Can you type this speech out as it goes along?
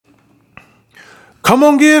Come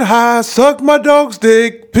on, get high, suck my dog's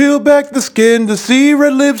dick, peel back the skin to see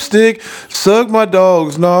red lipstick, suck my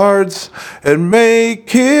dog's nards, and make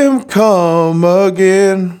him come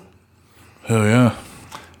again. Hell yeah.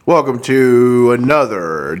 Welcome to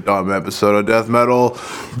another dumb episode of Death Metal.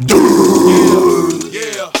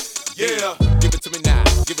 Yeah. Give it to me now.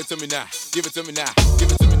 Give it to me now. Give it to me now. Give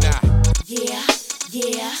it to me now. Yeah.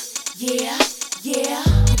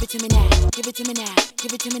 Give it to me now. Give it to me now.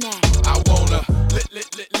 Give it to me now. I wanna lick.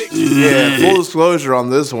 Yeah, full disclosure on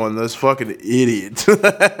this one, this fucking idiot.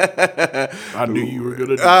 I knew you were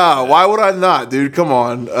gonna do Why would I not, dude? Come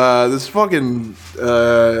on. This fucking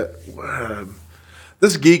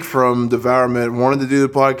this geek from Devourment wanted to do the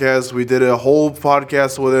podcast. We did a whole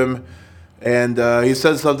podcast with him, and he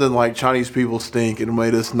said something like Chinese people stink and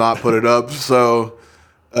made us not put it up. So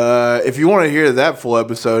if you want to hear that full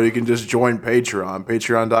episode, you can just join Patreon,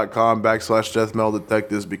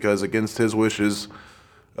 patreon.com/deathmetalldetectives, because against his wishes,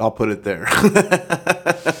 I'll put it there.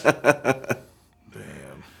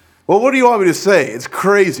 Damn. Well, what do you want me to say? It's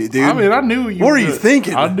crazy, dude. I mean, I knew you. What are you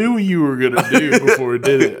thinking? I knew what you were gonna do before we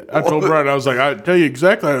did it. I told Brian, I was like, I tell you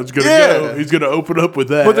exactly how it's gonna go. He's gonna open up with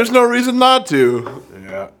that. But there's no reason not to.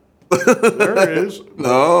 Yeah. There is.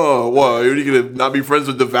 No, what? Are you gonna not be friends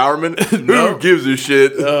with Devourment? No. Who gives a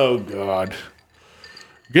shit? Oh God.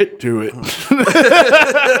 Get to it.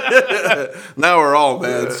 Now we're all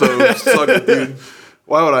mad, so suck it, dude.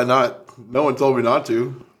 Why would I not? No one told me not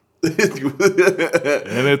to. And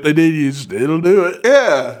if they did, it'll do it.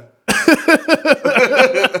 Yeah.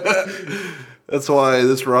 That's why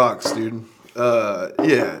this rocks, dude.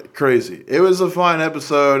 Yeah, crazy. It was a fine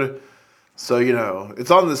episode. So, you know,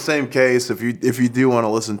 it's on the same case if you do want to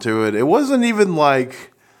listen to it. It wasn't even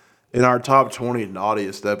like in our top 20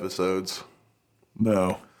 naughtiest episodes.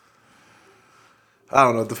 No. I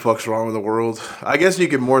don't know what the fuck's wrong with the world. I guess you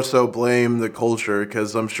could more so blame the culture,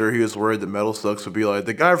 because I'm sure he was worried that Metal Sucks would be like,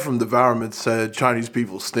 the guy from Devourment said Chinese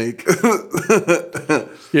people stink.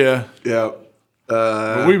 Yeah. Yeah.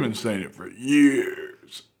 But we've been saying it for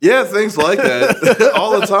years. Yeah, things like that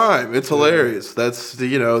all the time. It's hilarious. That's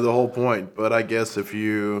the whole point. But I guess if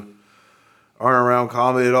you aren't around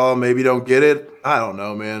comedy at all, maybe don't get it. I don't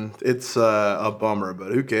know, man. It's a bummer,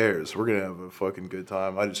 but who cares? We're gonna have a fucking good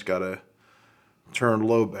time. I just gotta turn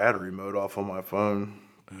low battery mode off on my phone.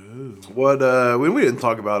 Ooh. We didn't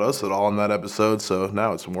talk about us at all in that episode, so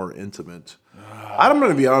now it's more intimate. I'm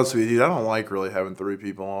gonna be honest with you, I don't like really having three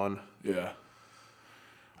people on. Yeah.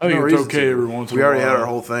 I think it's okay every once in a while. We already had our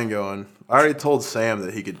whole thing going. I already told Sam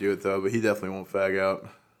that he could do it though, but he definitely won't fag out.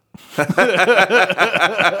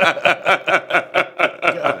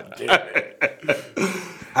 God damn it.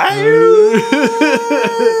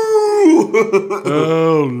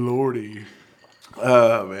 Oh, Lordy.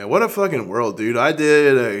 Oh, man. What a fucking world, dude. I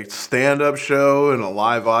did a stand-up show and a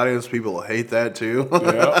live audience. People hate that, too.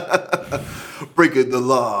 Yeah. Breaking the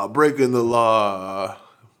law.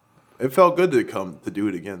 It felt good to come to do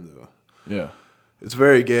it again, though. Yeah. It's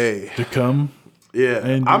very gay. To come. Yeah.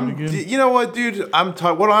 And do it again? You know what, dude?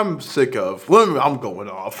 What I'm sick of. I'm going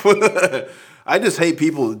off. I just hate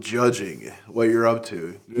people judging what you're up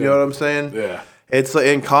to. You know what I'm saying? Yeah. It's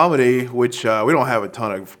in comedy, which we don't have a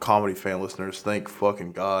ton of comedy fan listeners, thank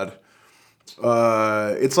fucking God.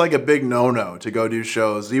 It's like a big no-no to go do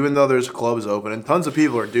shows, even though there's clubs open, and tons of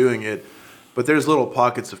people are doing it, but there's little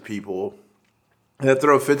pockets of people that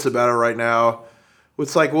throw fits about it right now.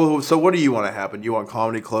 It's like, well, so what do you want to happen? You want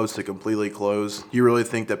comedy clubs to completely close? You really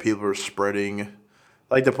think that people are spreading?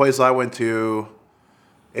 Like the place I went to,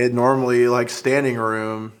 it normally, like, standing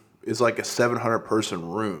room is like a 700-person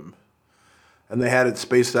room. And they had it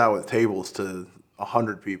spaced out with tables to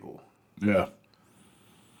 100 people. Yeah.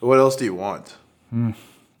 What else do you want?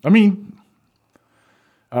 I mean,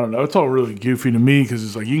 I don't know. It's all really goofy to me because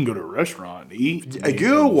it's like you can go to a restaurant and eat.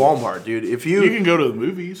 Go to Walmart, dude. You can go to the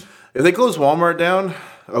movies. If they close Walmart down,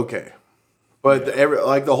 okay. But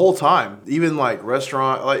the whole time, even like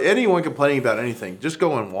restaurant, like anyone complaining about anything, just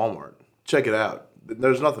go in Walmart. Check it out.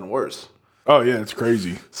 There's nothing worse. Oh, yeah. It's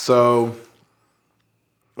crazy. So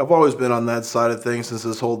I've always been on that side of things since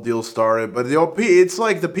this whole deal started. But it's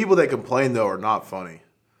like the people that complain, though, are not funny.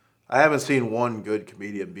 I haven't seen one good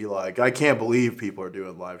comedian be like, I can't believe people are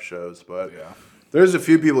doing live shows. But Yeah. There's a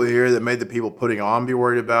few people here that made the people putting on be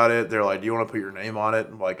worried about it. They're like, do you want to put your name on it?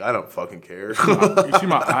 I'm like, I don't fucking care. You see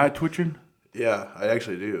my eye twitching? Yeah, I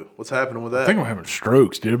actually do. What's happening with that? I think I'm having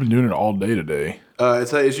strokes, dude. I've been doing it all day today.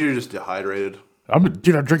 It's usually just dehydrated.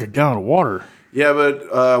 Dude, I drink a gallon of water. Yeah,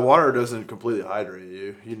 but water doesn't completely hydrate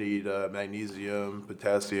you. You need magnesium,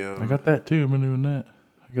 potassium. I got that too. I've been doing that.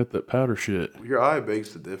 I got that powder shit. Your eye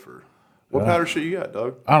begs to differ. What powder shit you got,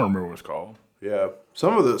 dog? I don't remember what it's called. Yeah.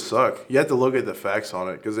 Some of those suck. You have to look at the facts on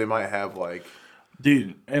it because they might have like.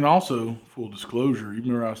 Dude, and also, full disclosure, you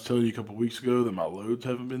remember I was telling you a couple weeks ago that my loads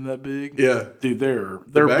haven't been that big? Yeah. Dude, they're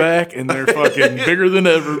back and they're fucking bigger than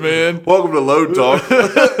ever, man. Welcome to Load Talk.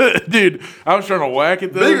 Dude, I was trying to whack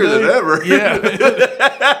it the Bigger other day. than ever. Yeah.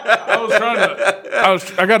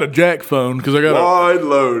 I got a jack phone because I got Wide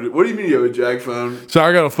load. What do you mean you have a jack phone? So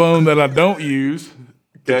I got a phone that I don't use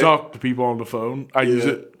to Okay. talk to people on the phone. I use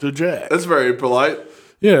it to jack. That's very polite.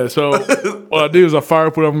 Yeah, so what I do is I fire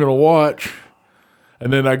up what I'm going to watch,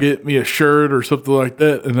 and then I get me a shirt or something like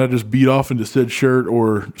that, and I just beat off into said shirt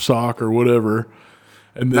or sock or whatever.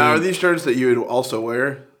 And then Now, are these shirts that you would also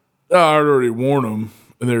wear? I already worn them,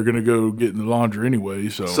 and they're going to go get in the laundry anyway.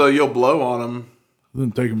 So you'll blow on them,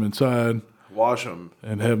 then take them inside wash them.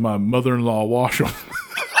 and have my mother-in-law wash them.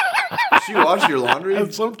 Does she wash your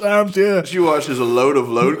laundry? Sometimes, yeah. She washes a load of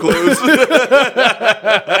load clothes.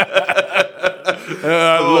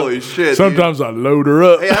 Holy shit. Sometimes I load her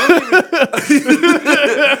up. Dude. Hey,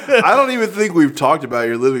 I don't even think we've talked about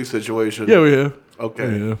your living situation. Yeah, we have.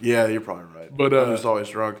 Okay. Yeah, you're probably right. But, I'm just always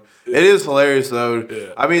drunk. It is hilarious though.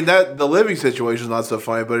 Yeah. I mean the living situation is not so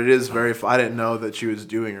funny, but it is very. I didn't know that she was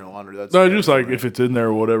doing her laundry. That's No, just like if it's in there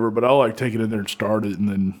or whatever. But I'll like take it in there and start it, and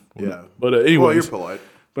then Yeah. But anyways, Well, you're polite.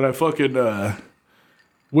 but I fucking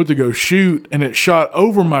went to go shoot, and it shot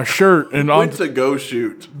over my shirt and Went to go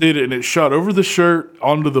shoot. did it, and it shot over the shirt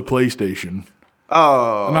onto the PlayStation.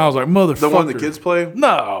 Oh, And I was like, motherfucker. the one the kids play.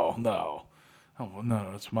 No. Oh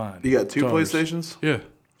no, it's mine. You got two It's ours. PlayStations. Yeah.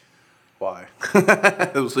 Why?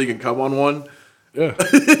 So you can come on one. Yeah.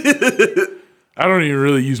 I don't even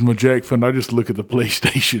really use my jack phone. I just look at the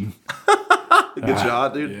PlayStation. Good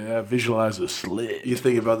shot, dude. Yeah, I visualize a slit. You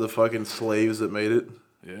think about the fucking slaves that made it.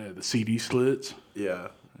 Yeah, the CD slits. Yeah.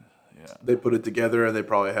 They put it together and they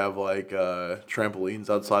probably have like trampolines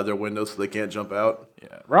outside their windows so they can't jump out.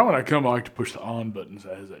 Yeah. Right when I come, I like to push the on button so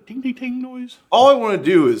it has that ding ding ding noise. All I want to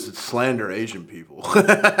do is slander Asian people.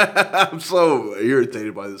 I'm so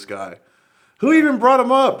irritated by this guy. Who even brought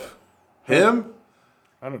him up? Him?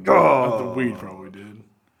 I don't know. We probably did.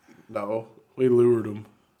 No. We lured him.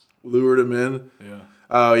 Lured him in? Yeah.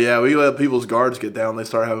 Oh, yeah. We let people's guards get down. They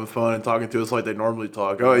start having fun and talking to us like they normally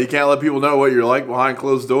talk. Oh, you can't let people know what you're like behind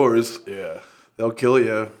closed doors. Yeah. They'll kill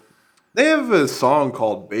you. They have a song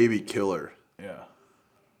called Baby Killer. Yeah.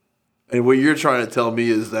 And what you're trying to tell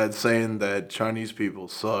me is that saying that Chinese people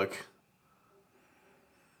suck.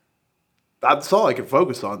 That's all I can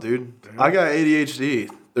focus on, dude. I got ADHD.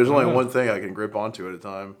 There's only one thing I can grip onto at a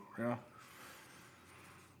time. Yeah.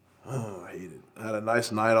 Oh, I hate it. I had a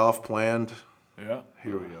nice night off planned. Yeah.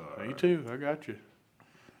 Here we are. Me too. I got you.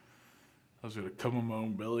 I was going to come on my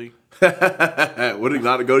own belly. Would it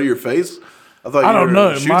not go to your face? I thought I you don't were know.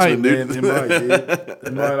 It shooting might, some man. dude. It might, dude.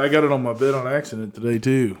 It might. I got it on my bed on accident today,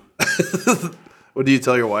 too. What do you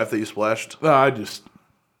tell your wife that you splashed? No, I just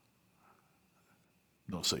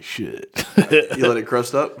don't say shit. You let it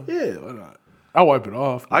crust up? Yeah, why not? I'll wipe it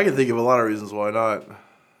off. I can think of a lot of reasons why not.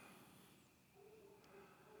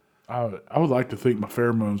 I would like to think my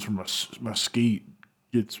pheromones from my skeet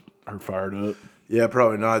gets her fired up. Yeah,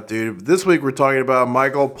 probably not, dude. This week we're talking about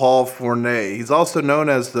Michael Paul Fourniret. He's also known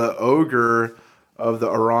as the ogre of the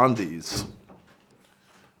Arrondies.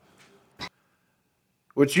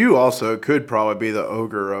 Which you also could probably be the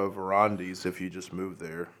ogre of Arrondies if you just moved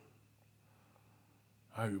there.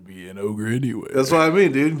 I could be an ogre anyway. That's what I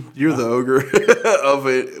mean, dude. You're the ogre of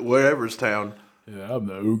it, wherever's town. Yeah, I'm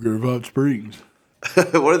the ogre of Hot Springs.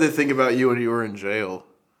 What did they think about you when you were in jail?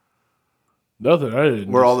 Nothing. I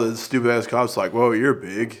didn't. Where all the stupid ass cops like, whoa, you're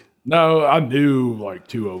big. No, I knew like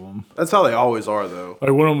two of them. That's how they always are, though.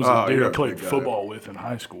 Like one of them was Oh, a dude you're I a played big guy. football with in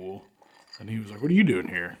high school, and he was like, "What are you doing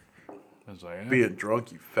here?" I was like, "Eh." Being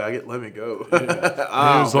drunk, you faggot. Let me go. He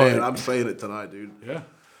Oh, was man, like- I'm saying it tonight, dude. "Yeah,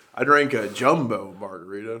 I drank a jumbo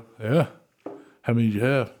margarita. yeah." How many did you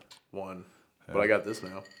have? One. But I got this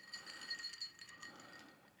now.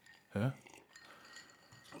 Yeah.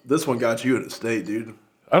 This one got you in a state, dude.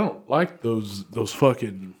 I don't like those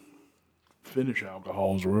fucking Finnish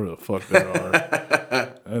alcohols, or whatever the fuck they are.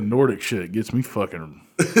 That Nordic shit gets me fucking.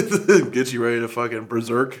 Gets you ready to fucking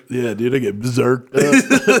berserk. Yeah, dude, I get berserked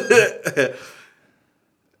up.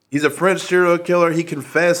 He's a French serial killer. He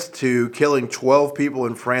confessed to killing 12 people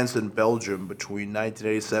in France and Belgium between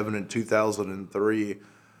 1987 and 2003.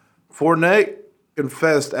 Fourniret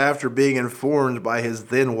confessed after being informed by his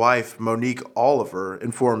then wife, Monique Oliver,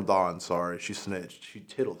 informed Dawn, she snitched. She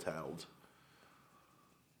tittle-tattled.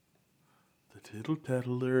 The tittle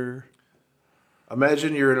tattler.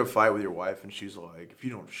 Imagine you're in a fight with your wife and she's like, if you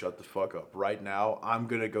don't shut the fuck up right now, I'm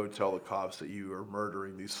going to go tell the cops that you are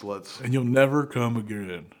murdering these sluts. And you'll never come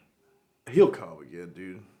again. He'll come again,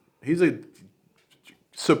 dude. He's a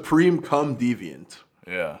supreme cum deviant.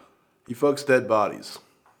 Yeah. He fucks dead bodies.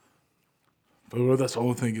 But what if that's the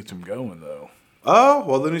only thing gets him going, though? Oh,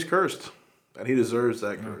 well, then he's cursed. And he deserves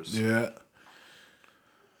that curse. Yeah.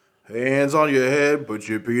 Hands on your head, put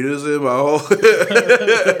your penis in my hole.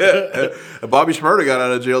 Bobby Shmurda got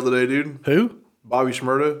out of jail today, dude. Who? Bobby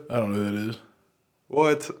Shmurda. I don't know who that is.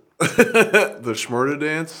 What? The Shmurda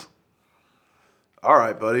dance? All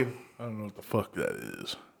right, buddy. I don't know what the fuck that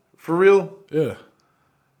is. For real? Yeah.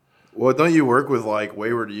 Well, don't you work with, like,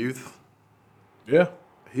 wayward youth? Yeah.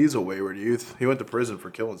 He's a wayward youth. He went to prison for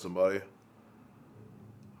killing somebody,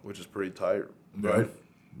 which is pretty tight, right?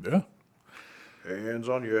 Yeah. Hands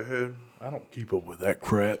on your head. I don't keep up with that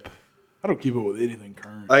crap. I don't keep up with anything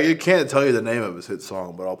current. I can't tell you the name of his hit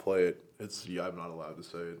song, but I'll play it. I'm not allowed to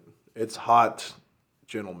say it. It's Hot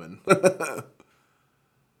Gentleman.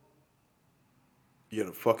 You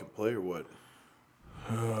gonna fucking play or what?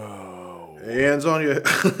 Oh. Hands on your head.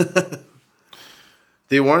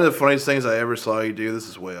 Dude, one of the funniest things I ever saw you do, this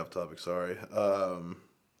is way off topic, sorry.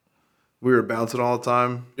 We were bouncing all the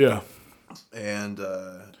time. Yeah. And,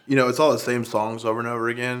 it's all the same songs over and over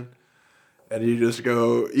again. And you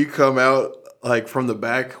come out like from the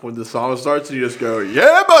back when the song starts and you just go,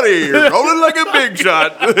 yeah, buddy, you're rolling like a big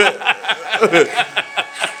shot. I try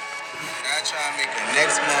to make the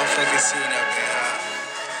next motherfucking scene up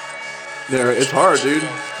there. Yeah, it's hard, dude.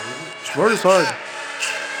 Smart is hard.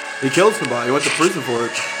 He killed somebody. He went to prison for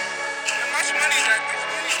it. How much money is that?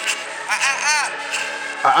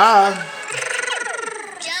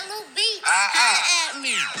 Jello beats. Ah, At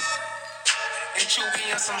me. And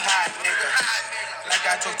Chewy and some hot nigga. Like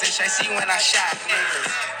I told Tish, I see when I shot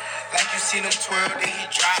niggas. Like you seen him twirl, then he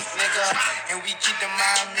drop, nigga. And we keep the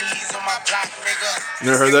Miami's on my block, nigga.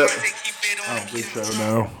 You never heard that? I don't think so,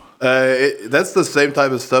 no. That's the same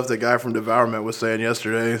type of stuff the guy from Devourment was saying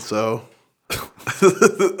yesterday, so.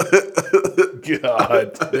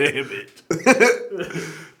 God damn it.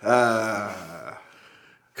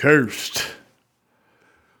 Cursed.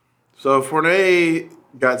 So Fourniret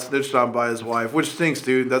got snitched on by his wife, which stinks,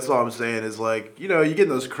 dude. That's all I'm saying is like, you get in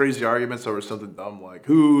those crazy arguments over something dumb like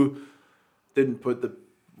who didn't put the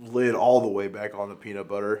lid all the way back on the peanut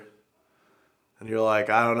butter. And you're like,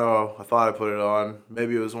 I don't know. I thought I put it on.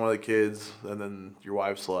 Maybe it was one of the kids. And then your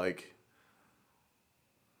wife's like,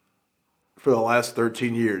 for the last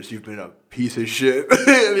 13 years, you've been a piece of shit.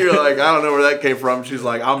 And you're like, I don't know where that came from. She's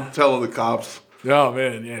like, I'm telling the cops. Oh,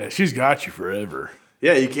 man, yeah. She's got you forever.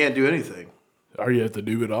 Yeah, you can't do anything. Or you have to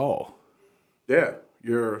do it all. Yeah,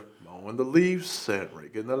 you're mowing the leaves and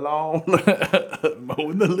raking the lawn.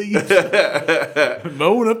 Mowing the leaves.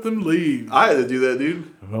 Mowing up them leaves. I had to do that,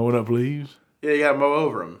 dude. Mowing up leaves. Yeah, you gotta mow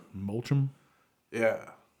over them. Mulch them. Yeah.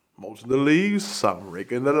 Mulching the leaves, I'm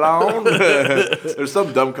raking the lawn. There's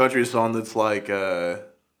some dumb country song that's like, damn,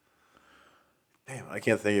 I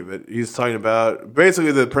can't think of it. He's talking about,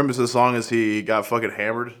 basically the premise of the song is he got fucking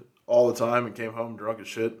hammered all the time and came home drunk as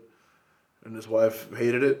shit. And his wife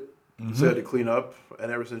hated it. Mm-hmm. So he had to clean up.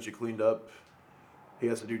 And ever since she cleaned up, he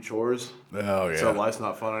has to do chores. Oh, yeah. So life's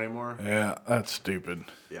not fun anymore. Yeah, that's stupid.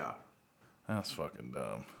 Yeah. That's fucking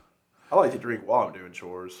dumb. I like to drink while I'm doing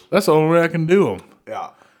chores. That's the only way I can do them. Yeah.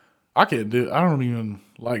 I can't do it. I don't even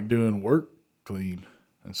like doing work clean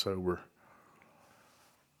and sober.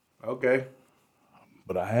 Okay.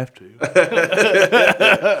 But I have to.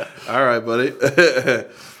 All right, buddy.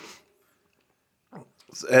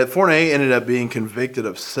 Fourniret ended up being convicted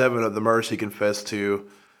of 7 of the murders he confessed to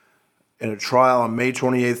in a trial on May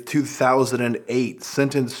 28th, 2008,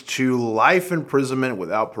 sentenced to life imprisonment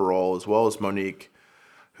without parole, as well as Monique,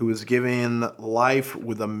 who was given life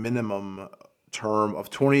with a minimum term of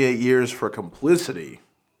 28 years for complicity.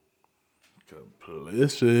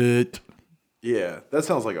 Complicit. Yeah, that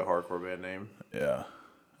sounds like a hardcore band name. Yeah.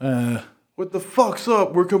 What the fuck's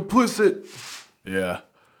up? We're complicit. Yeah.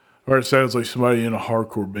 Or it sounds like somebody in a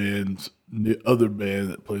hardcore band's the other band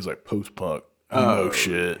that plays like post punk. Oh,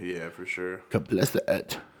 shit. Yeah, for sure.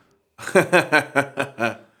 Complicit.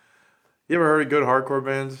 You ever heard of good hardcore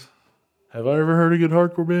bands? Have I ever heard a good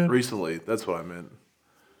hardcore band? Recently, that's what I meant.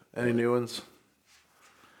 Any new ones?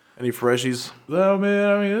 Any freshies? No, man.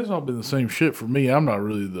 I mean, it's all been the same shit for me. I'm not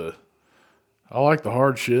really I like the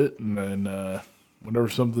hard shit, and then whenever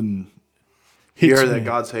something hits You heard me, that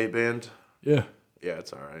God's Hate band? Yeah. Yeah,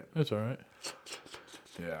 it's all right. That's all right.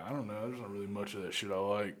 Yeah, I don't know. There's not really much of that shit I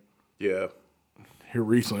like Yeah. here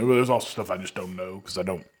recently. But there's also stuff I just don't know because I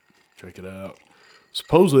don't check it out.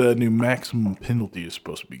 Supposedly that new maximum penalty is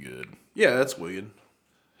supposed to be good. Yeah, that's wicked.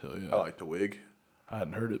 Hell I yeah. like the wig. I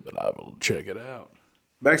hadn't heard it, but I will check it out.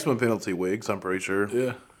 Maximum penalty wigs, I'm pretty sure.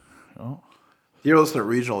 Yeah. Oh, You ever listen to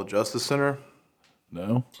Regional Justice Center?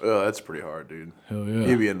 no. Oh, that's pretty hard, dude. Hell yeah.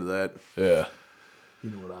 You'd be into that. Yeah.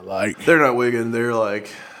 You know what I like. They're not wigging, they're like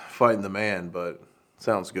fighting the man, but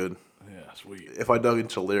sounds good. Yeah, sweet. If I dug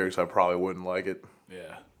into lyrics, I probably wouldn't like it.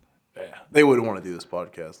 Yeah. Yeah. They wouldn't want to do this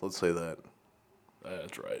podcast, let's say that.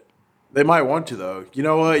 That's right. They might want to, though. You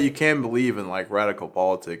know what? You can believe in like radical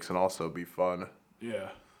politics and also be fun. Yeah.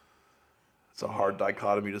 It's a hard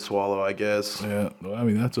dichotomy to swallow, I guess. Yeah. Well, I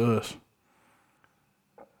mean, that's us.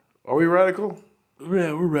 Are we radical?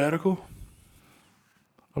 Yeah, we're radical.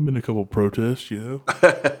 I've been to a couple protests, you know.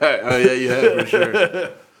 Oh yeah, you have for sure.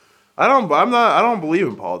 I don't believe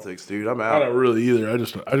in politics, dude. I'm I out. don't really either. I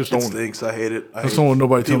just It don't. stinks. I hate it. I just hate don't want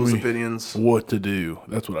nobody telling people's me opinions. what to do.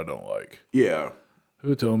 That's what I don't like. Yeah.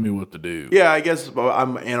 Who telling me what to do? Yeah, I guess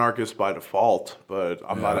I'm anarchist by default, but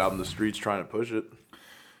I'm not out in the streets trying to push it.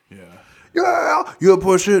 Yeah. Yeah, you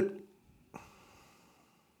push it.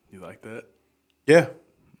 You like that? Yeah.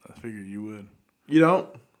 I figured you would. You don't?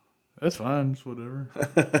 That's fine. It's whatever.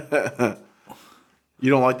 You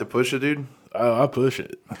don't like to push it, dude? I push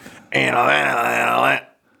it.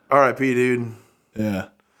 R.I.P., dude. Yeah.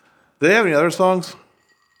 Do they have any other songs?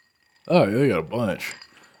 Oh, yeah, they got a bunch.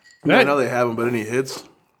 I know they have them, but any hits?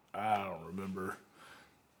 I don't remember.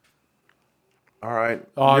 All right.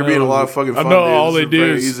 Oh, You're I being a know. lot of fucking fun, I know dude. all This they is do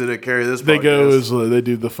very is easy to carry this They go podcast. as they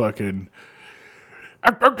do the fucking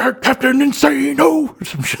Captain Insano or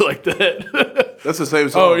some shit like that. That's the same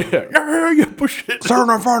song. Oh yeah, you push it. Turn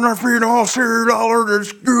on $5 feet on $0 to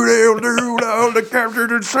screw down down the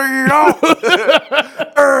captain and say it.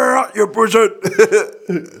 You push it.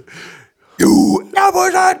 You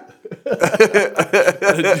push it.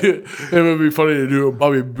 It would be funny to do a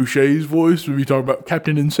Bobby Boucher's voice when we talk about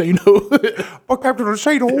Captain Insano. Oh, Captain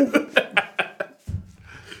Insano.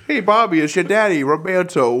 Hey, Bobby, it's your daddy,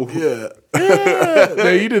 Roberto. Yeah,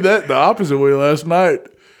 you did that the opposite way last night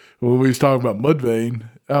when we was talking about Mudvayne.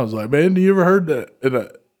 I was like, man, you ever heard that? And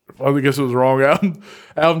I guess it was the wrong album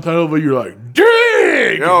title, but you're like,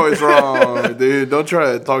 dang! You're always wrong, dude. Don't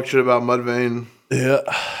try to talk shit about Mudvayne. Yeah.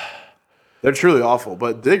 They're truly awful,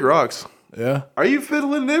 but Dig rocks. Yeah. Are you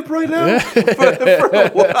fiddling nip right now?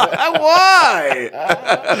 Why?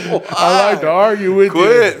 I like to argue with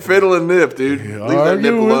Quit fiddling nip, dude. you. Leave that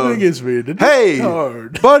nip Argue with alone. against me. It's Hey,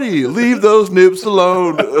 hard. buddy, leave those nips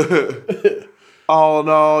alone. Oh,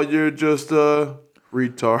 no, you're just a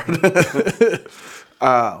retard.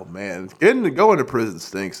 Oh, man. Going to prison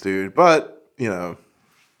stinks, dude. But, you know,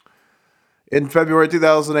 in February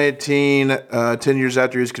 2018, 10 years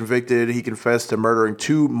after he was convicted, he confessed to murdering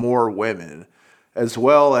 2 more women, as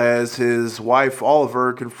well as his wife,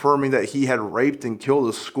 Oliver, confirming that he had raped and killed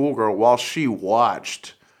a schoolgirl while she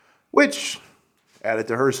watched, which added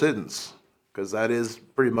to her sentence, because that is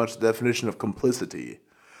pretty much the definition of complicity.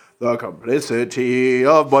 The complicity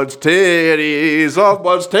of Bud's titties,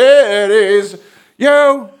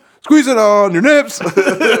 Yo, squeeze it on your nips.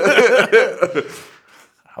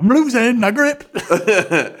 I'm losing my grip.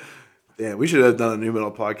 Damn, we should have done a new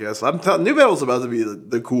metal podcast. I'm telling, new metal's about to be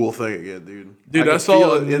the cool thing again, dude. Dude, I I can saw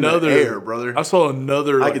feel it in another the air, brother. I saw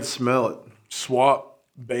another I like, can smell it. swap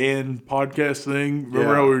band podcast thing. Remember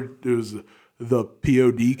Yeah. how it was the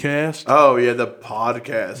POD cast? Oh yeah, the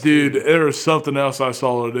podcast, Dude, there was something else I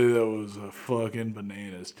saw today that was fucking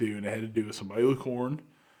bananas too, and it had to do with somebody with corn,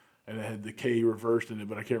 and it had the K reversed in it,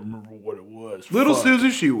 but I can't remember what it was. Little Fuck.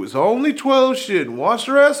 Susie, she was only 12. She didn't wash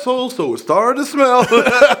her asshole, so it started to smell.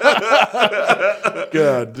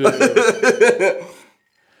 God damn.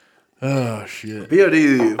 Oh shit. POD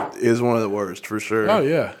is one of the worst for sure. Oh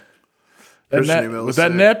yeah. That Christian email with is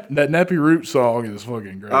that sick. that Nappy Root song is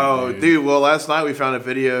fucking great. Oh, dude. Well, last night we found a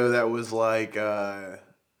video that was like the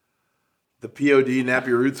POD Nappy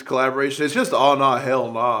Roots collaboration. It's just All Nah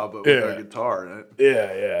Hell Nah, but with a guitar in it.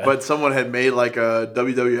 Yeah, yeah. But someone had made like a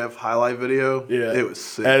WWF highlight video. yeah, It was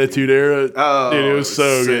sick. Attitude Era. Oh, dude, it was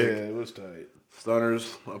so sick. good. It was tight.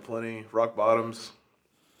 Stunners, plenty. Rock Bottoms.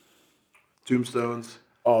 Tombstones.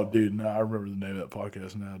 Oh, dude, no, I remember the name of that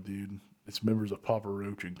podcast now, dude. It's members of Papa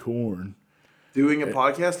Roach and Corn. Doing a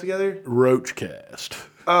podcast together? Roachcast.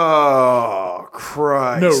 Oh,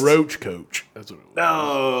 Christ. No, Roach Coach. That's what it was.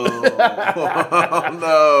 No. Oh,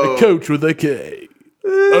 no. Coach with a K.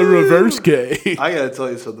 A reverse K. I gotta tell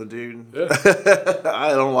you something, dude.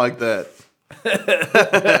 I don't like that.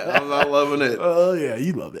 I'm not loving it. Oh, yeah,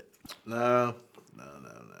 you love it. No.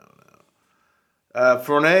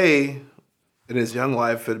 Fourniret, in his young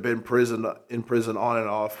life, had been in prison on and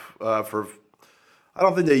off for I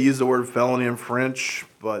don't think they use the word felony in French,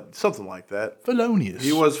 but something like that. Felonious.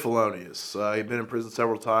 He was felonious. He'd been in prison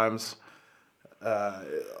several times.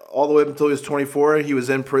 All the way up until he was 24, he was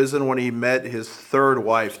in prison when he met his third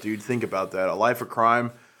wife, dude. Think about that. A life of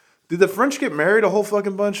crime. Did the French get married a whole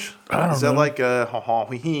fucking bunch? I don't Is that know. like a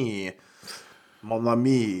mon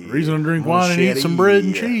ami? Reason to drink mon wine and eat some chéri, bread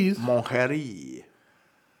and cheese. Mon chéri.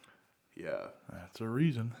 Yeah. That's a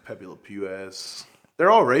reason. Pepe Le Pew ass. They're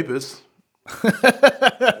all rapists.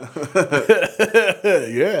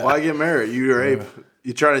 Yeah. Why get married? You rape.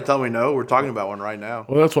 You trying to tell me no? We're talking about one right now.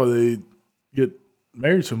 Well, that's why they get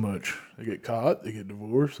married so much. They get caught, they get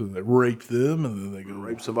divorced, and they rape them, and then they go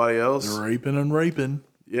Rape somebody else? They're raping and raping.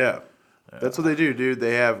 Yeah. That's what they do, dude.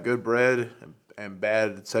 They have good bread and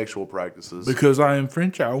bad sexual practices. Because I am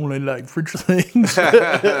French, I only like French things.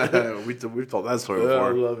 We've told that story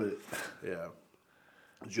before. love it. Yeah.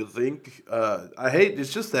 Did you think? I hate,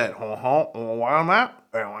 it's just that.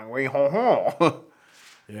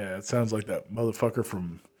 Yeah, it sounds like that motherfucker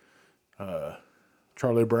from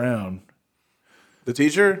Charlie Brown. The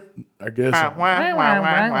teacher? I guess. That's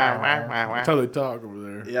how they talk over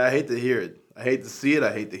there. Yeah, I hate to hear it. I hate to see it.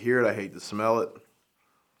 I hate to hear it. I hate to smell it.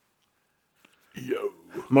 Yo.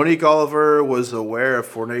 Monique Oliver was aware of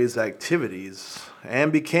Fourniret's activities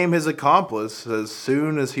and became his accomplice as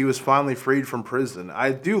soon as he was finally freed from prison.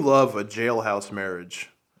 I do love a jailhouse marriage.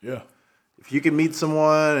 Yeah. If you can meet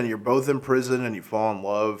someone and you're both in prison and you fall in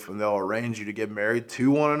love and they'll arrange you to get married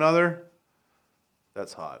to one another,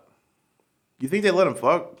 that's hot. You think they let him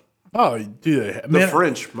fuck? Oh, do they? The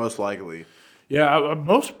French, most likely. Yeah,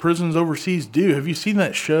 most prisons overseas do. Have you seen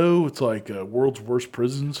that show? It's like World's Worst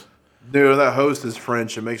Prisons. Dude, that host is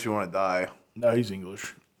French. It makes me want to die. No, he's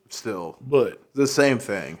English. Still. But The same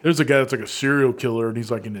thing. there's a guy that's like a serial killer, and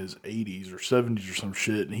he's like in his 80s or 70s or some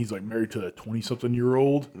shit, and he's like married to a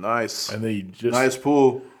 20-something-year-old, Nice. and they just Nice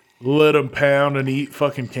pool. let him pound and eat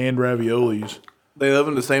fucking canned raviolis. They live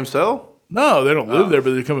in the same cell? No, they don't live there,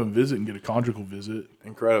 but they come and visit and get a conjugal visit.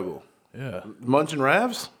 Incredible. Yeah. Munching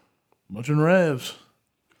Ravs? Munching Ravs.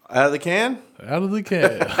 Out of the can? Out of the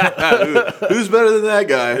can. Who's better than that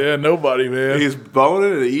guy? Yeah, nobody, man. He's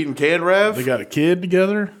boning and eating canned Rav? They got a kid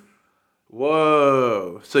together.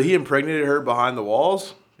 Whoa. So he impregnated her behind the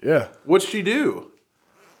walls? Yeah. What'd she do?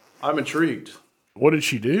 I'm intrigued. What did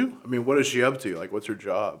she do? I mean, what is she up to? Like, what's her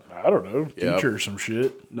job? I don't know. Yeah. Teacher or some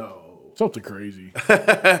shit. No. Something crazy.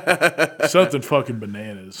 Something fucking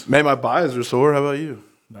bananas. Man, my bias are sore. How about you?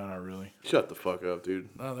 No, not really. Shut the fuck up, dude.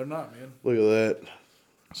 No, they're not, man. Look at that.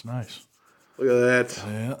 It's nice. Look at that.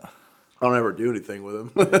 Yeah. I don't ever do anything with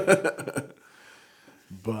him.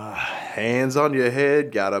 But Hands on your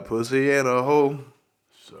head, got a pussy and a hole.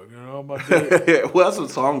 sucking on my dick. Well, that's what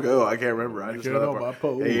song go. I can't remember. I just Get know that on part. my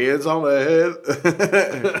pole. Hands on the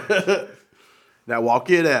head. Now walk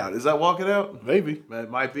it out. Is that walk it out? Maybe. Man, it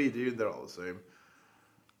might be, dude. They're all the same.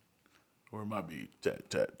 Or it might be tat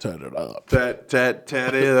it up.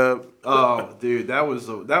 Tat it up. Oh, dude, that was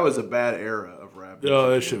a bad era of rap. Oh,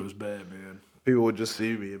 that shit was bad, man. People would just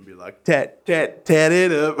see me and be like, tat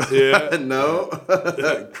it up. Yeah. No.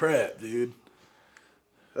 Crap, dude.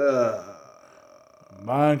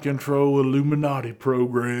 Mind control Illuminati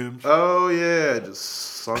programs. Oh yeah, just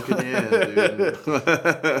sunken in, dude.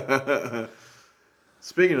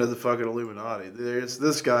 Speaking of the fucking Illuminati, there's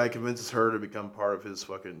this guy convinces her to become part of his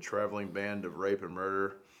fucking traveling band of rape and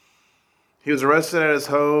murder. He was arrested at his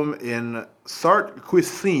home in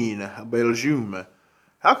Sartre-Cuisine, Belgium.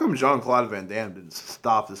 How come Jean-Claude Van Damme didn't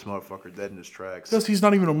stop this motherfucker dead in his tracks? Because he's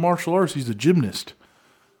not even a martial artist, he's a gymnast.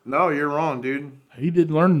 No, you're wrong, dude. He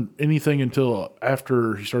didn't learn anything until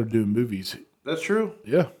after he started doing movies. That's true.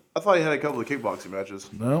 Yeah. I thought he had a couple of kickboxing matches.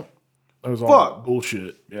 No. That was all Fuck.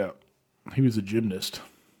 bullshit. Yeah. He was a gymnast.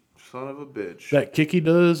 Son of a bitch. That kick he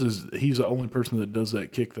does is he's the only person that does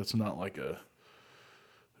that kick that's not like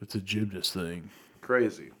it's a gymnast thing.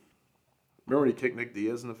 Crazy. Remember when he kicked Nick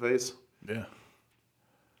Diaz in the face? Yeah.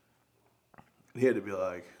 He had to be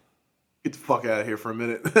like, get the fuck out of here for a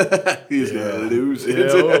minute. He's going to lose it. Yeah,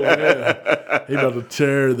 oh, yeah. He about to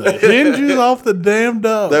tear the hinges off the damn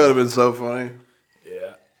dog. That would have been so funny.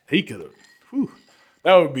 Yeah. He could have.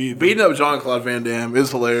 That would be Beating up Jean-Claude Van Damme is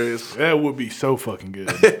hilarious. That would be so fucking good.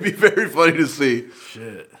 It'd be very funny to see.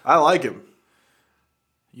 Shit. I like him.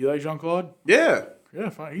 You like Jean-Claude? Yeah. Yeah,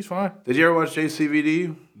 fine. He's fine. Did you ever watch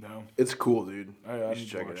JCVD? No. It's cool, dude. I You need should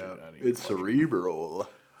to check watch it it. out. I need to It's cerebral.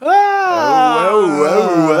 Ah!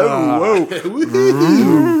 Whoa.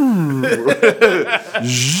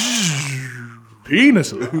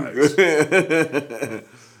 Penis lives.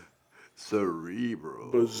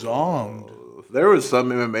 Cerebral. Bazonged. There was some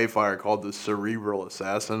MMA fighter called the Cerebral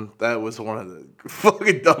Assassin. That was one of the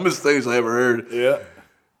fucking dumbest things I ever heard. Yeah.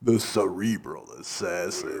 The Cerebral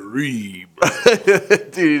Assassin. Cerebral.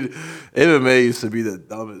 Dude, MMA used to be the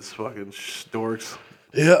dumbest fucking dorks.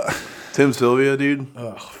 Yeah. Tim Sylvia, dude.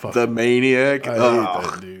 Oh, fuck. The Maniac. I hate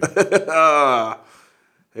that dude.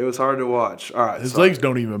 It was hard to watch. All right. His sorry. legs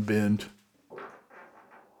don't even bend.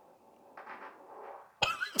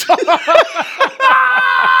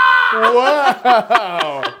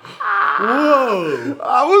 Wow. Whoa.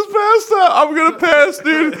 I was passed out. I'm going to pass,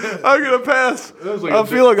 dude. I'm going to pass. Like I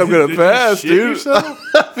feel like I'm going to pass, shit dude. yourself?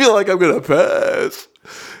 I feel like I'm going to pass.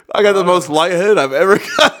 I got the most lightheaded I've ever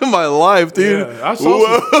got in my life, dude. Yeah, I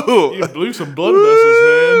saw you blew some blood vessels,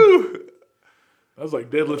 man. That was like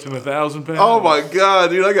deadlifting 1,000 pounds. Oh my god,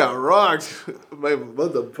 dude! I got rocked.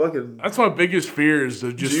 What the fucking That's my biggest fear is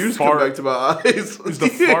to just juice fart. come back to my eyes. Is to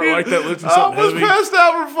fart like that lifting I something was heavy. passed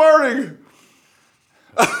out from farting.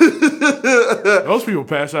 Most people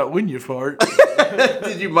pass out when you fart.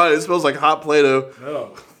 Did you mind? It smells like hot Play-Doh. Oh,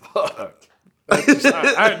 fuck. I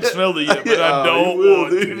haven't smelled it yet, but I don't you will,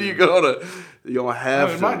 want dude. to. You're gonna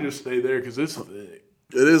have It to. might just stay there because it's thick.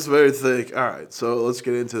 It is very thick. All right, so let's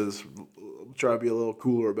get into this. I'll try to be a little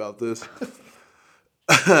cooler about this.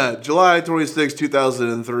 July 26,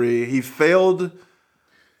 2003, he failed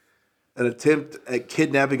an attempt at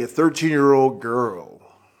kidnapping a 13-year-old girl.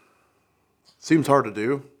 Seems hard to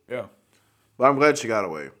do, Yeah. but I'm glad she got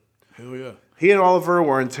away. Hell yeah. He and Oliver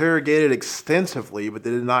were interrogated extensively, but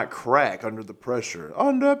they did not crack under the pressure.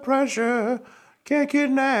 Under pressure, can't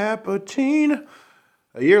kidnap a teen.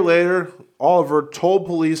 A year later, Oliver told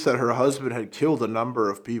police that her husband had killed a number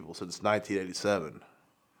of people since 1987.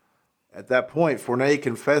 At that point, Fourniret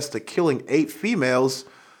confessed to killing 8 females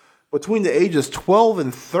between the ages 12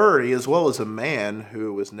 and 30, as well as a man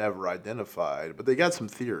who was never identified. But they got some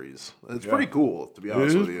theories. It's pretty cool, to be It honest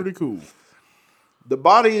is with you. pretty cool. The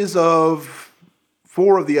bodies of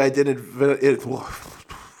 4 of the identified...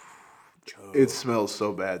 It smells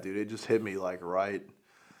so bad, dude. It just hit me like right...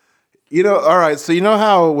 You know, all right, so you know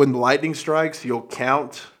how when lightning strikes, you'll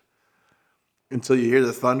count until you hear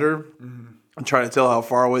the thunder and try to tell how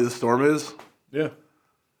far away the storm is? Yeah.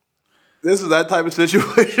 This is that type of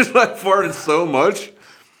situation. I farted so much,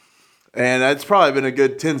 and it's probably been a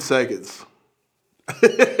good 10 seconds.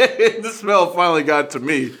 The smell finally got to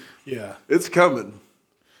me. Yeah. It's coming.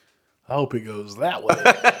 I hope it goes that way.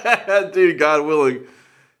 Dude, God willing,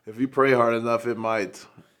 if you pray hard enough, it might.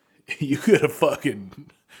 You could have fucking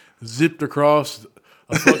zipped across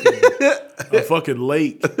a fucking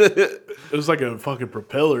lake. It was like a fucking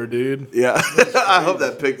propeller, dude. Yeah, I hope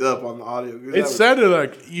that picked up on the audio. It sounded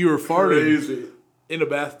like you were farting crazy. in a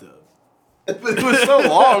bathtub. It was so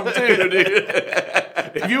long, too, dude.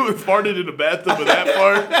 If you would farted in a bathtub with that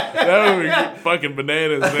fart, that would be fucking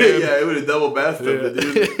bananas, man. Yeah, it would have double bathtub,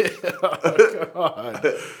 dude. Oh, God.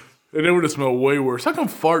 And it would have smelled way worse. How come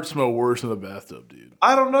farts smell worse in the bathtub, dude?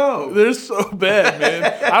 I don't know. They're so bad, man.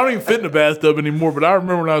 I don't even fit in the bathtub anymore, but I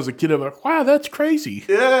remember when I was a kid, I'm like, wow, that's crazy.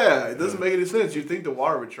 Yeah, it doesn't make any sense. You'd think the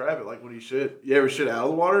water would trap it, like when you shit. You ever shit out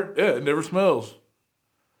of the water? Yeah, it never smells.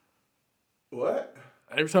 What?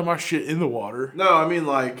 Every time I shit in the water. No, I mean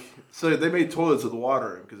like, so they made toilets with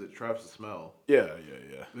water because it traps the smell. Yeah.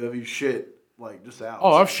 But if you shit like just out.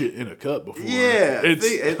 Oh, I've shit in a cup before. Yeah, it's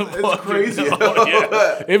fucking- crazy. Oh,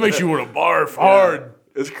 yeah. It makes you want to barf hard.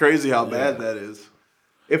 It's crazy how bad that is.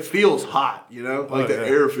 It feels hot, you know, like the yeah.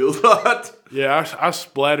 air feels hot. Yeah, I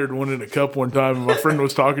splattered one in a cup one time, and my friend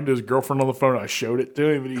was talking to his girlfriend on the phone. I showed it to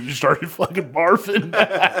him, and he just started fucking barfing.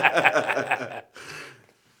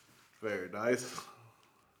 Very nice.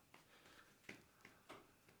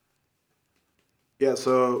 Yeah,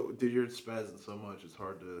 so dude, you're spazzing so much, it's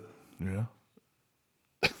hard to. Yeah.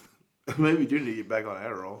 Maybe you do need to get back on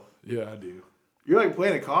Adderall. Yeah, I do. You're like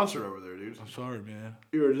playing a concert over there, dude. I'm sorry, man.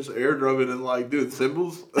 You were just air drumming and like doing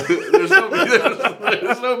cymbals. there's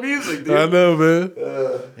no music, dude. I know, man.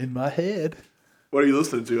 In my head. What are you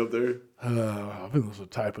listening to up there? I've been listening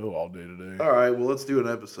to Typo all day today. All right, well, let's do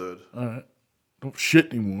an episode. All right. Don't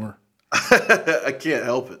shit anymore. I can't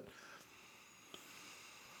help it.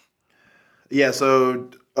 Yeah, so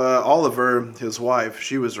Oliver, his wife,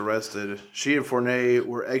 she was arrested. She and Fourniret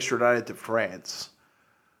were extradited to France,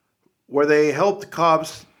 where they helped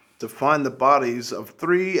cops to find the bodies of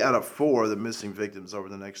 3 out of 4 of the missing victims over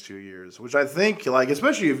the next 2 years, which I think, like,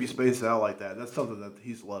 especially if you space it out like that, that's something that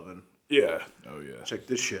he's loving. Yeah. Oh, yeah. Check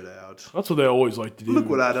this shit out. That's what they always like to do. Look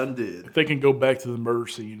what I done did. If they can go back to the murder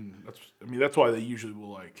scene, that's why they usually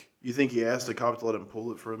will, like, You think he asked the cop to let him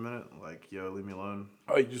pull it for a minute? Like, yo, leave me alone.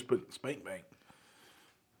 oh, you just put it in spank bank.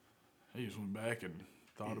 He just went back and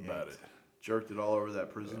thought about it. Jerked it all over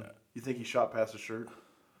that prison. Yeah. You think he shot past his shirt?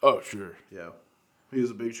 Oh, sure. Yeah. He was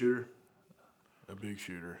a big shooter. A big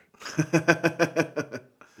shooter.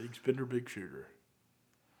 Big spender, big shooter.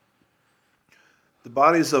 The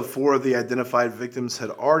bodies of 4 of the identified victims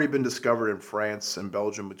had already been discovered in France and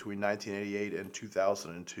Belgium between 1988 and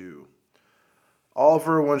 2002.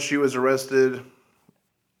 Oliver, when she was arrested,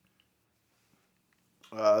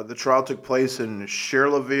 the trial took place in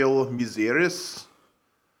Charleville-Mézières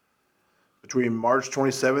between March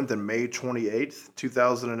 27th and May 28th,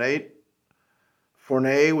 2008.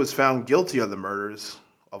 Fourniret was found guilty of the murders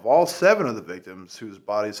of all 7 of the victims whose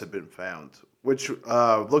bodies had been found. Which,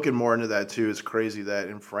 looking more into that too, is crazy that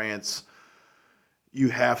in France, you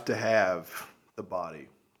have to have the body.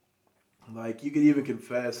 Like, you could even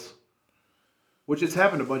confess, which has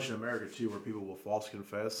happened a bunch in America too, where people will false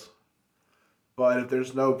confess. But if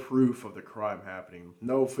there's no proof of the crime happening,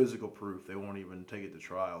 no physical proof, they won't even take it to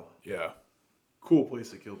trial. Yeah. Cool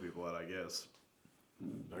place to kill people at, I guess.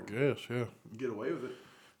 I guess, yeah. Get away with it.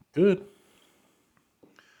 Good.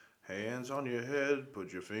 Hands on your head,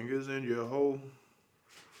 put your fingers in your hole.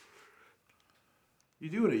 You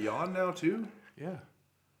doing a yawn now too? Yeah.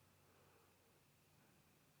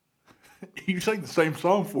 You sang the same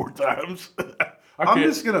song 4 times. I'm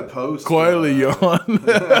just gonna post quietly yawn. I'm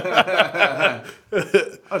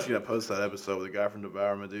just gonna post that episode with the guy from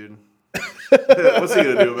Devourment, dude. What's he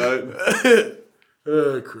gonna do about it?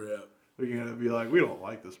 Oh crap! We're gonna be like, we don't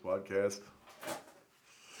like this podcast.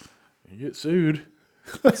 You get sued.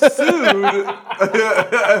 Sued?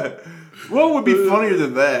 What would be funnier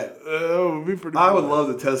than that? That would be pretty. I would love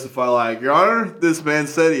to testify, like, Your Honor, this man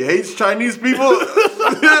said he hates Chinese people.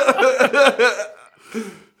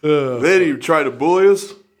 Then he tried to bully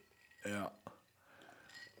us. Yeah.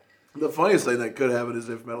 The funniest thing that could happen is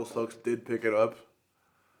if Metal Stokes did pick it up.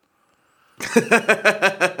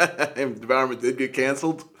 And Devourment did get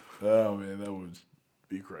canceled. Oh man, that would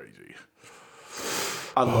be crazy.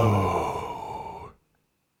 I love it.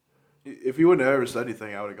 If he wouldn't have ever said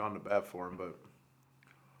anything, I would have gone to bat for him. But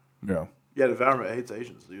yeah, Devourment hates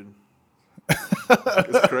Asians, dude.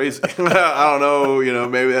 It's crazy. I don't know.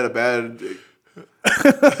 Maybe they had a bad.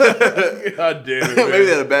 God damn it! Maybe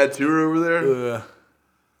they had a bad tour over there.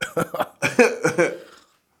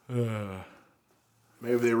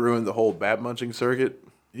 Maybe they ruined the whole bat munching circuit.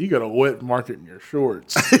 You got a wet market in your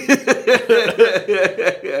shorts.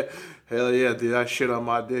 Hell yeah, dude! I shit on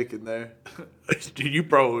my dick in there. Dude, you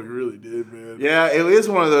probably really did, man. Yeah, it is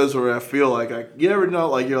one of those where I feel like you never know.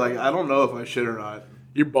 Like you're like, I don't know if I shit or not.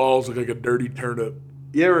 Your balls look like a dirty turnip.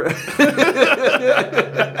 You ever?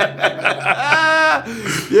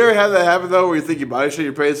 You ever have that happen though, where you think your body shit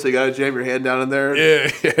your pants, so you gotta jam your hand down in there?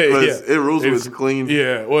 Yeah. It rules when it's clean.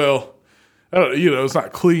 Yeah, well, I don't, it's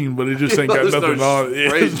not clean, but it just ain't got nothing on it.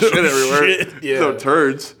 Crazy shit everywhere. Yeah. No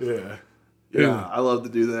turds. Yeah, I love to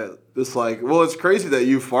do that. Just like, well, it's crazy that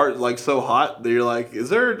you fart like so hot that you're like, is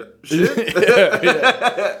there shit?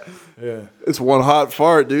 Yeah. It's one hot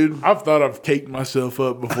fart, dude. I've thought I've caked myself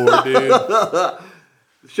up before, dude.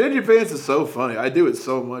 Shit your pants is so funny. I do it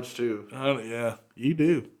so much too. Yeah, you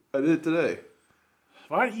do. I did it today.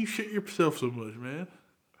 Why do you shit yourself so much, man?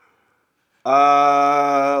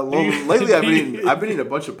 Lately I've been eating a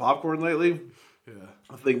bunch of popcorn lately. Yeah.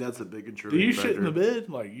 I think that's a big contributing Do you factor. shit in the bed?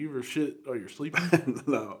 Like you ever shit while you're sleeping?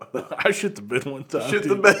 No. I shit the bed one time. Shit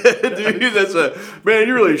the bed, dude. Man,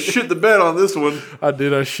 you really shit the bed on this one. I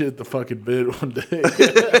did. I shit the fucking bed one day.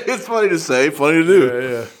 It's funny to say, funny to do.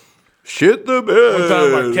 Yeah. Shit the bed. One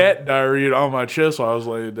time my cat diarrheaed on my chest while I was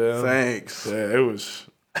laying down. Thanks. Yeah, it was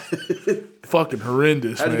fucking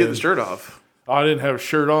horrendous. How'd you get the shirt off? Oh, I didn't have a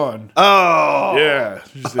shirt on. Oh. Yeah.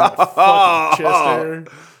 Just that fucking chest hair.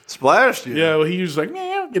 Splashed you. Yeah, well, he was like,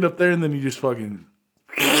 "Yeah, get up there," and then he just fucking.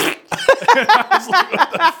 I was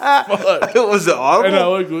like, "What the fuck?" Was it audible? And I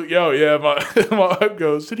look, yeah. My wife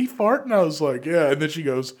goes, "Did he fart?" And I was like, "Yeah." And then she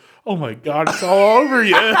goes, "Oh my god, it's all over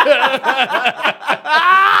you."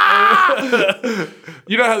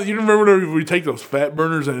 You know how you remember when we take those fat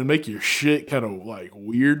burners and it make your shit kind of like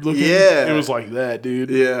weird looking? Yeah, it was like that, dude.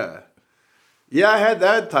 Yeah. Yeah, I had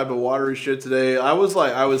that type of watery shit today. I was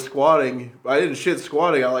squatting. I didn't shit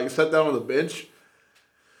squatting. I sat down on the bench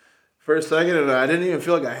for a second, and I didn't even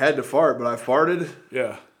feel like I had to fart, but I farted.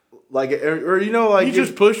 Yeah. You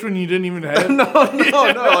just pushed when you didn't even have. No.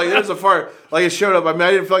 Like there's a fart. Like it showed up. I mean,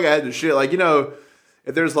 I didn't feel like I had to shit. Like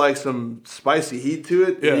if there's some spicy heat to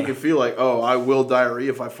it, you can feel like, oh, I will diarrhea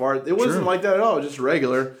if I fart. It wasn't like that at all. It was just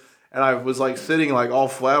regular. And I was sitting all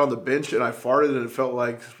flat on the bench, and I farted, and it felt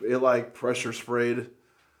like it pressure sprayed.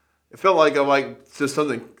 It felt like just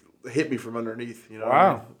something hit me from underneath. You know?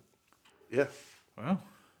 Wow. Yeah. Wow.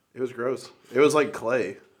 It was gross. It was like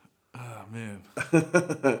clay. Oh, man.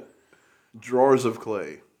 Drawers of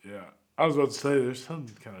clay. Yeah. I was about to say, there's some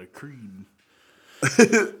kind of creed.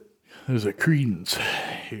 There's a credence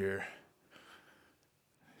here.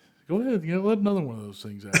 Go ahead, let another one of those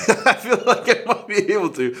things out. I feel like I might be able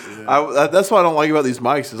to. Yeah. That's what I don't like about these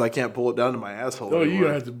mics is I can't pull it down to my asshole. Oh, anymore. you're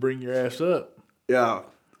going to have to bring your ass up. Yeah.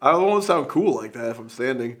 I don't want to sound cool like that if I'm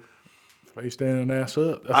standing. Face down and ass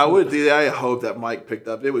up. I would do that. I hope that mic picked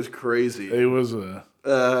up. It was crazy. It was a...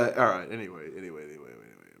 all right. Anyway.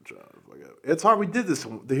 I'm trying to fuck up. It's hard. We did this.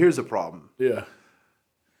 Here's the problem. Yeah.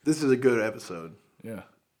 This is a good episode. Yeah.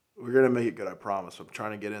 We're going to make it good, I promise. I'm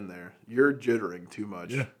trying to get in there. You're jittering too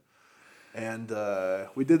much. Yeah. And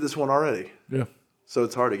we did this one already. Yeah. So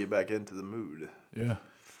it's hard to get back into the mood. Yeah.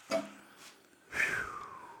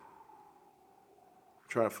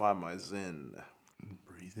 Trying to find my zen.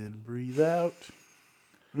 Breathe in, breathe out.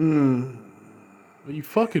 When you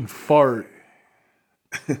fucking fart,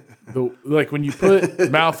 like when you put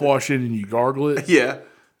mouthwash in and you gargle it, Yeah.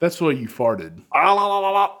 that's what you farted.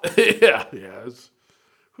 Yeah. Yeah.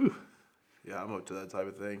 Yeah, I'm up to that type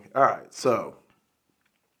of thing. All right, so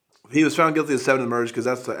he was found guilty of 7 murders because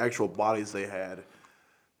that's the actual bodies they had.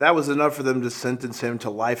 That was enough for them to sentence him to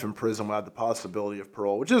life in prison without the possibility of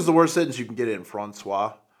parole, which is the worst sentence you can get in,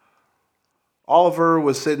 Francois. Oliver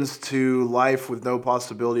was sentenced to life with no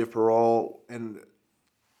possibility of parole, and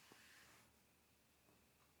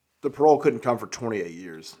the parole couldn't come for 28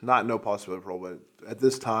 years. Not no possibility of parole, but at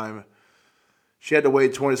this time, she had to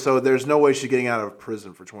wait 20, so there's no way she's getting out of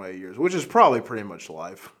prison for 28 years, which is probably pretty much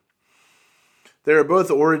life. They were both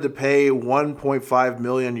ordered to pay 1.5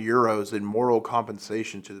 million euros in moral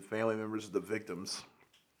compensation to the family members of the victims,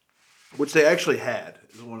 which they actually had.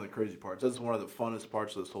 Is one of the crazy parts. That's one of the funnest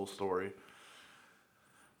parts of this whole story.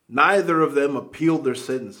 Neither of them appealed their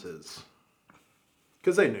sentences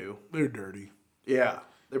because they knew. They're dirty. Yeah,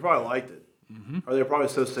 they probably liked it. Mm-hmm. Or they're probably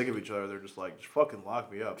so sick of each other, they're just like, just fucking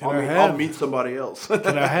lock me up. I'll meet somebody else.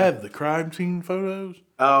 Can I have the crime scene photos?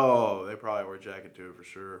 Oh, they probably were jacking to it for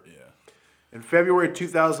sure. Yeah. In February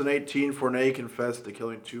 2018, Fourniret confessed to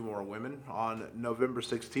killing 2 more women. On November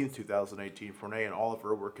 16, 2018, Fourniret and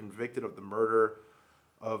Oliver were convicted of the murder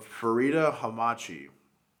of Farida Hamachi,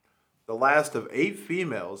 the last of 8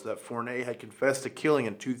 females that Fourniret had confessed to killing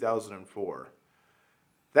in 2004.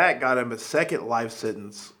 That got him a second life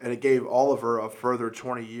sentence, and it gave Oliver a further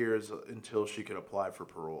 20 years until she could apply for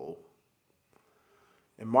parole.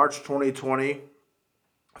 In March 2020,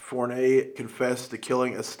 Fourniret confessed to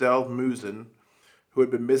killing Estelle Musin, who had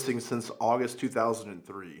been missing since August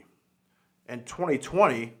 2003. In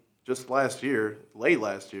 2020, just last year, late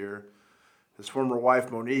last year, his former wife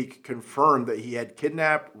Monique confirmed that he had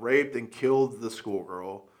kidnapped, raped, and killed the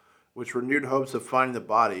schoolgirl, which renewed hopes of finding the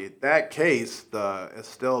body. That case, the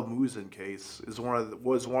Estelle Musin case, was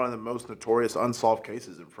one of the most notorious unsolved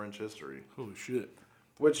cases in French history. Holy shit.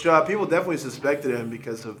 Which people definitely suspected him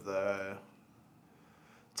because of the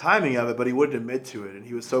timing of it, but he wouldn't admit to it, and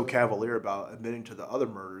he was so cavalier about admitting to the other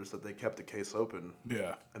murders that they kept the case open.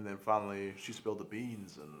 Yeah. And then finally, she spilled the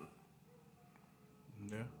beans, and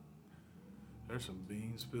yeah, there's some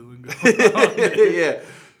beans spilling going on. yeah,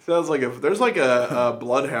 sounds like there's like a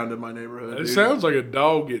bloodhound in my neighborhood. It dude. sounds like a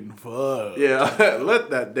dog getting fucked. Yeah, let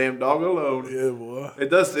that damn dog alone. Yeah, boy. It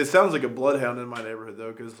does. It sounds like a bloodhound in my neighborhood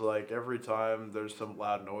though, because like every time there's some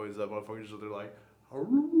loud noise, that motherfuckers they're like.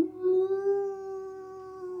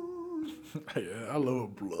 Yeah, I love a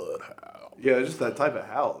bloodhound. Yeah, just that type of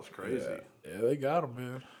howl is crazy. Yeah, they got him,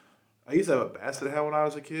 man. I used to have a basset hound when I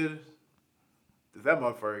was a kid. That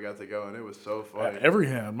motherfucker got to going. It was so funny. Every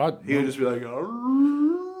hound. He would just be like,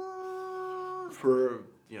 for,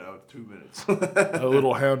 2 minutes. A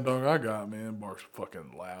little hound dog I got, man, barks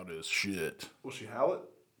fucking loud as shit. Will she howl it?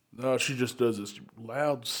 No, she just does this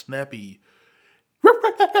loud, snappy.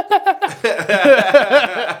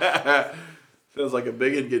 Sounds like a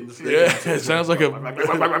biggin getting sick. Yeah, it sounds like a.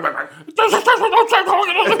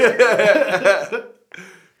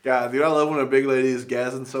 God, dude, I love when a big lady is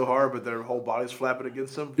gassing so hard, but their whole body's flapping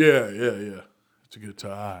against them. Yeah. It's a good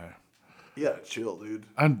time. Yeah, chill, dude.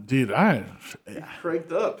 I'm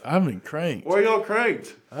Cranked up. I've been cranked. Why are y'all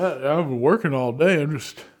cranked? I've been working all day. I'm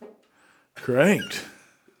just cranked.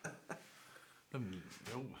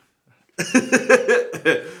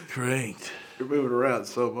 Cranked. You're moving around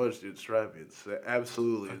so much, dude. It's driving me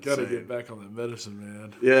absolutely insane. Gotta get back on that medicine,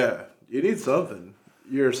 man. Yeah, you need something.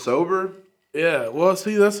 You're sober. Yeah, well,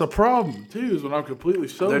 see, that's the problem, too, is when I'm completely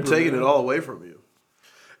sober. They're taking it all away from you.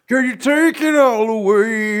 Can you take it all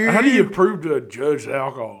away? How do you prove to a judge that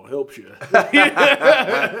alcohol helps you?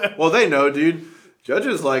 Well, they know, dude.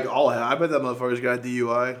 Judges like all. I bet that motherfucker's got a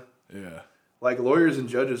DUI. Yeah. Like lawyers and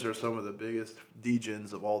judges are some of the biggest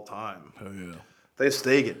degens of all time. Oh yeah. They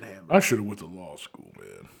stay getting hammered. I should have went to law school,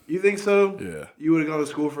 man. You think so? Yeah. You would have gone to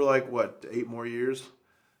school for like what, 8 more years?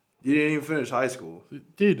 You didn't even finish high school.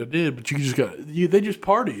 Dude, I did, but you just they just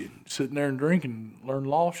party, sitting there and drink and learn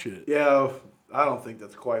law shit. Yeah, I don't think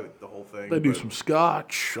that's quite the whole thing. They do some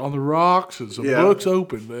scotch on the rocks and some books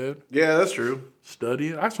open, man. Yeah, that's true. Study.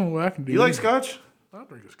 That's one way I can do. You like scotch? I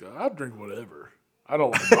drink a scotch. I drink whatever. I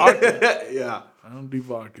don't like vodka. Yeah. I don't do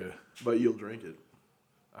vodka. But you'll drink it.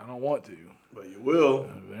 I don't want to. But you will.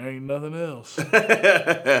 There ain't nothing else.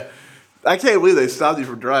 I can't believe they stopped you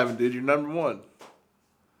from driving, dude. You're number 1.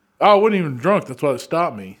 I wasn't even drunk. That's why it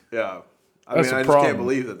stopped me. Yeah. I That's mean, the I just problem. can't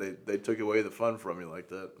believe that they took away the fun from you like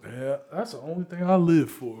that. Yeah, that's the only thing I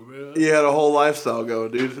live for, man. You had a whole lifestyle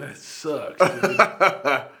going, dude. That sucks,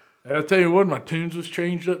 dude. And I tell you what, my tunes was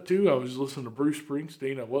changed up too. I was listening to Bruce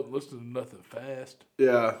Springsteen. I wasn't listening to nothing fast.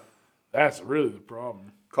 Yeah. That's really the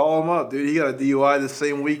problem. Call him up, dude. He got a DUI the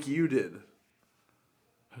same week you did.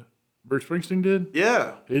 Bruce Springsteen did?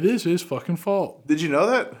 Yeah. It is his fucking fault. Did you know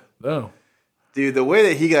that? No. Dude, the way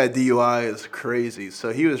that he got a DUI is crazy.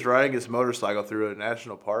 So he was riding his motorcycle through a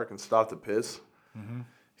national park and stopped to piss. Mm-hmm.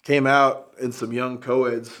 Came out, and some young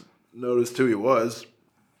co-eds noticed who he was.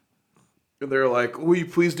 And they were like, will you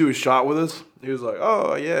please do a shot with us? He was like,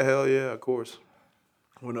 oh, yeah, hell yeah, of course.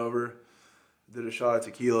 Went over, did a shot of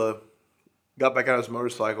tequila, got back on his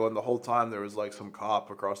motorcycle, and the whole time there was like some cop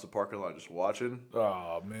across the parking lot just watching.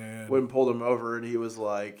 Oh, man. Went and pulled him over, and he was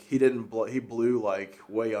like, he blew like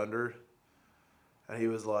way under. And he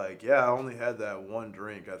was like, yeah, I only had that one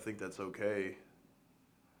drink. I think that's okay.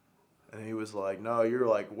 And he was like, no, you're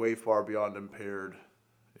like way far beyond impaired.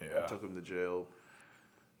 Yeah. Took him to jail.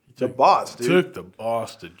 The boss, dude. Took the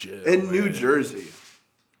boss to jail. In New Jersey.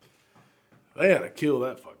 They had to kill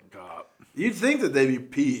that fucking cop. You'd think that they'd be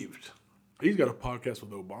peeved. He's got a podcast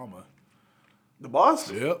with Obama. The boss?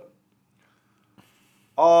 Yep.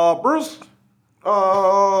 Bruce,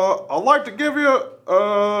 I'd like to give you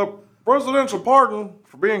a presidential pardon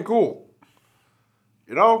for being cool.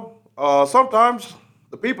 You know, sometimes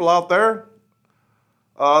the people out there,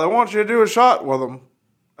 they want you to do a shot with them.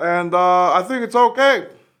 And I think it's okay.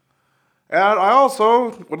 And I also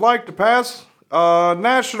would like to pass a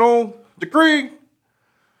national decree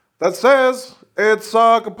that says it's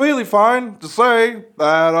completely fine to say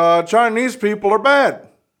that Chinese people are bad.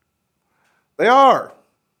 They are.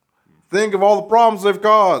 Think of all the problems they've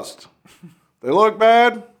caused. They look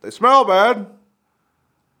bad. They smell bad.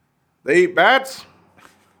 They eat bats.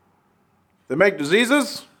 They make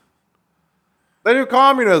diseases. They do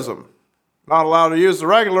communism. Not allowed to use the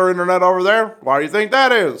regular internet over there. Why do you think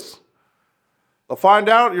that is? They'll find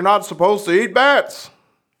out you're not supposed to eat bats.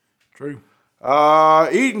 True.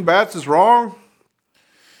 Eating bats is wrong.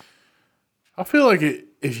 I feel like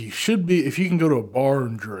if you can go to a bar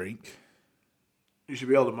and drink, You should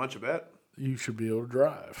be able to munch a bat. you should be able to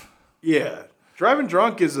drive. Yeah. Driving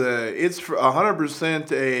drunk is it's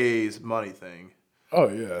 100% a money thing. Oh,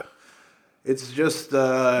 yeah. It's just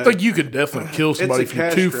I think you could definitely kill somebody if you're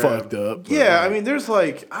cash too grab. fucked up. but, Yeah, I mean, there's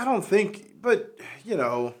like, I don't think, but, you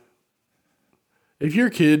know, if your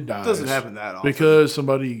kid dies, it doesn't happen that often. because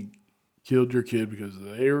somebody killed your kid because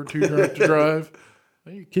they were too drunk to drive,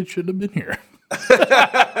 well, your kid shouldn't have been here.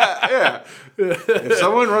 Yeah. If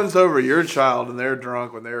someone runs over your child and they're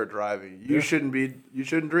drunk when they were driving, you shouldn't drink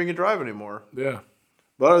and drive anymore. Yeah.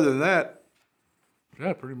 But other than that,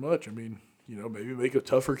 Yeah, pretty much. I mean, maybe make a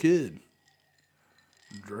tougher kid.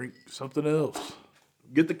 Drink something else.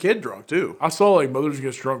 get the kid drunk too. I saw like Mothers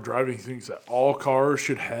Against Drunk Driving thinks that all cars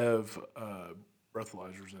should have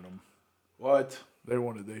breathalyzers in them. What? They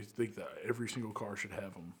think that every single car should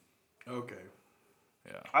have them. Okay.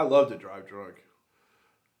 Yeah. I love to drive drunk.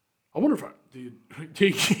 I wonder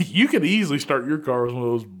if you could easily start your car with one of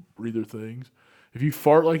those breather things. If you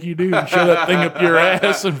fart like you do and shove that thing up your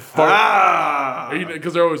ass and fart.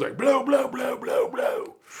 Because they're always like, blow, blow, blow, blow,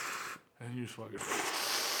 blow. And you just fucking.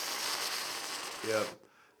 Yep.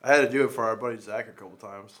 I had to do it for our buddy Zach a couple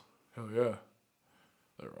times. Hell yeah.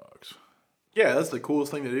 That rocks. Yeah, that's the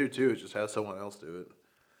coolest thing to do too, is just have someone else do it.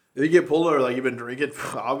 If you get pulled over like you've been drinking,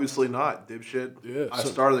 obviously not, dipshit. Yeah, I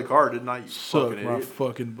started the car, didn't I? You Suck fucking my idiot.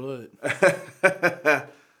 fucking butt.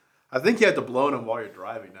 I think you have to blow them while you're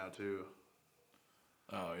driving now too.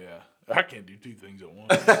 Oh, yeah. I can't do two things at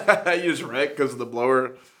once. You just wreck because of the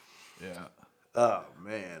blower. Yeah. Oh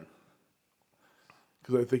man.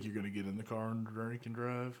 Because I think you're going to get in the car and drink and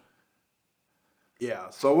drive. Yeah,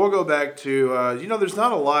 so we'll go back to, there's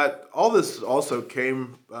not a lot. All this also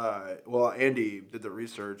came, Andy did the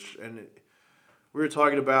research, and we were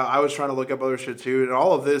talking about, I was trying to look up other shit too, and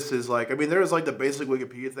all of this is like, I mean, there's like the basic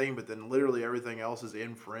Wikipedia thing, but then literally everything else is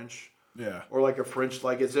in French. Yeah. Or like a French,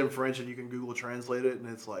 like it's in French and you can Google translate it, and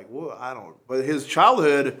it's like, well, I don't. But his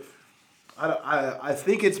childhood, I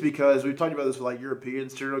think it's because we've talked about this with like European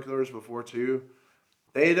serial killers before too.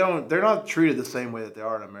 They're not treated the same way that they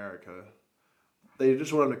are in America. They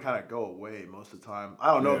just want them to kind of go away most of the time.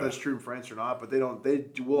 I don't know if that's true in France or not, but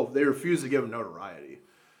they refuse to give them notoriety.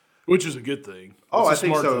 Which is a good thing. Oh, I It's a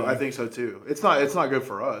think smart so. thing. I think so too. It's not good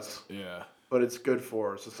for us, Yeah. but it's good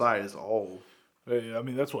for society as a whole. Yeah, I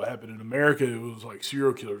mean, that's what happened in America. It was like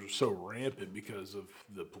serial killers were so rampant because of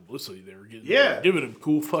the publicity they were getting. Yeah. They were giving them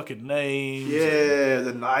cool fucking names. Yeah,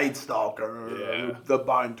 the Night Stalker, Yeah. the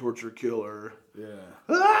Bind Torture Killer. Yeah.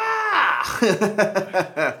 Ah!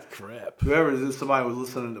 Crap. Somebody was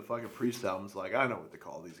listening to fucking Priest albums, like, I know what to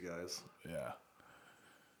call these guys. Yeah.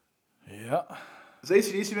 Yeah. Does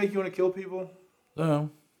AC/DC make you want to kill people? No.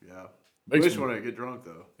 Yeah. Makes Makes me- you want to get drunk,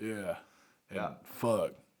 though. Yeah. And Yeah.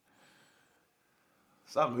 fuck.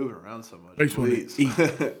 Stop moving around so much, Makes me want please. to eat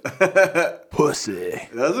pussy.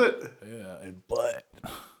 Does it? Yeah, and butt.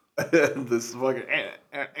 This fucking...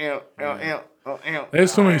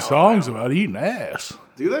 There's so many songs about eating ass.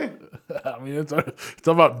 Do they? I mean, it's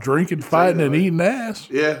about drinking, fighting, and eating ass.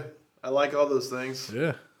 Yeah. I like all those things.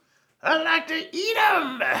 Yeah. I like to eat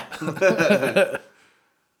them.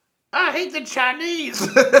 I hate the Chinese.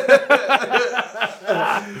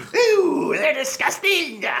 Ooh, they're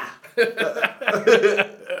disgusting.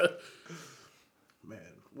 Man,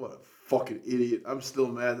 what a fucking idiot. I'm still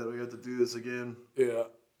mad that we have to do this again. Yeah.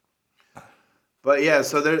 But yeah,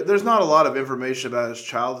 so there's not a lot of information about his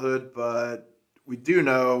childhood, but we do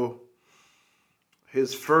know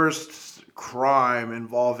his first crime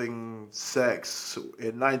involving sex.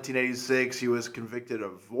 In 1986, he was convicted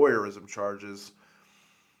of voyeurism charges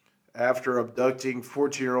after abducting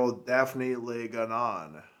 14-year-old Daphne Le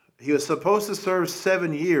Ganon. He was supposed to serve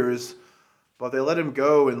 7 years, but they let him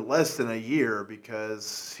go in less than a year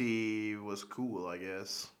because he was cool, I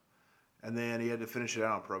guess. And then he had to finish it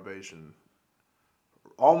out on probation.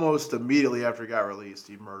 Almost immediately after he got released,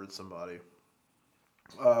 he murdered somebody.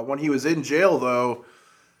 When he was in jail, though,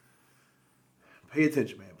 pay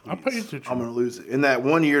attention, man, please. I'm paying attention. I'm going to lose it. In that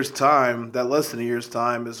 1 year's time, that less than a year's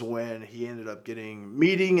time, is when he ended up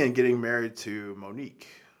meeting and getting married to Monique.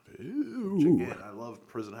 Which, again, I love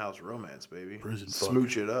prison house romance, baby. Prison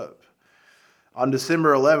Smooch it up. On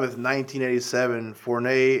December 11th, 1987,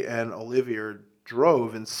 Fourniret and Olivier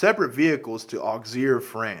drove in separate vehicles to Auxerre,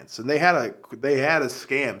 France, and they had a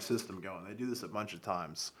scam system going. They do this a bunch of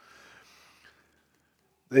times.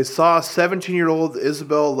 They saw 17-year-old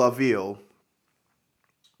Isabelle Laville.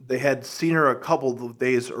 They had seen her a couple of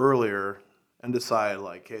days earlier and decided,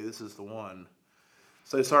 like, hey, this is the one.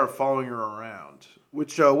 So they started following her around.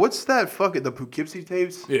 Which, what's that fucking, the Poughkeepsie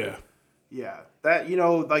tapes? Yeah. Yeah, that,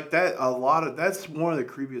 like that, that's one of the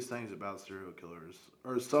creepiest things about serial killers,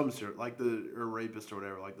 or like or rapists or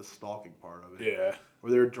whatever, like the stalking part of it. Yeah. Where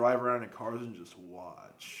they're driving around in cars and just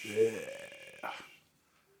watch. Yeah.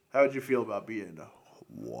 How would you feel about being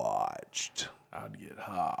watched? I'd get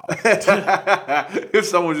hot. If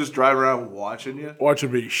someone just driving around watching you?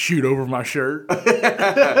 Watching me shoot over my shirt.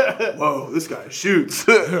 Whoa, this guy shoots.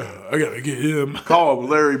 I gotta get him. Call him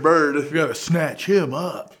Larry Bird. I gotta snatch him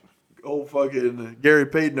up. Old fucking Gary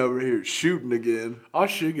Payton over here shooting again. I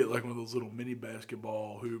should get like one of those little mini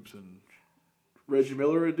basketball hoops and Reggie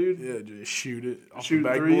Miller, dude? yeah, just shoot it off Shooting the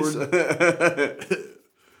backboard.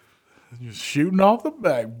 Just shooting off the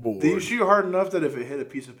backboard. Do you shoot hard enough that if it hit a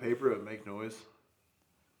piece of paper, it would make noise?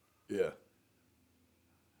 Yeah.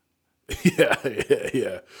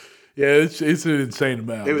 Yeah. It's an insane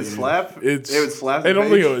amount. It would dude. slap? It would slap I the don't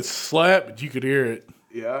think page? it would slap, but you could hear it.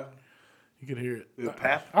 Yeah. You could hear it. It would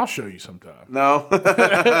pap? I'll show you sometime. No.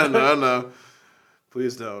 No.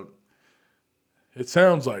 Please don't. It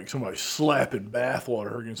sounds like somebody slapping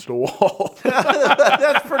bathwater against a wall.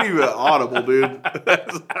 That's pretty audible, dude.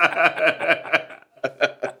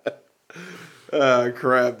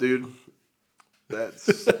 Crap, dude.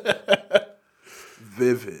 That's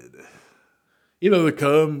vivid. You know the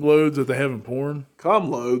cum loads that they have in porn? Cum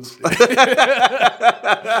loads.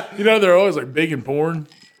 You know they're always like big in porn?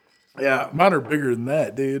 Yeah. Mine are bigger than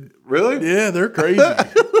that, dude. Really? Yeah, they're crazy.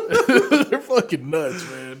 They're fucking nuts,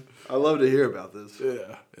 man. I love to hear about this.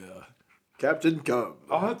 Yeah. Captain Cum.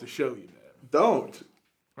 I'll have to show you, man. Don't.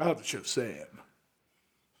 I'll have to show Sam.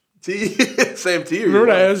 Sam T. Remember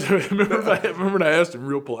when I asked him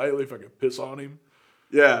real politely if I could piss on him?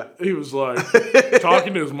 Yeah. He was like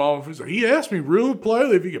talking to his mom. He's like, he asked me real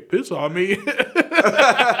politely if he could piss on me.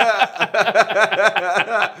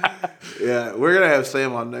 Yeah, we're gonna have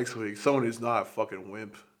Sam on next week. Someone who's not a fucking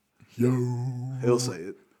wimp. Yo. He'll say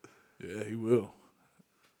it. Yeah, he will.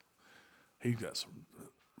 He got something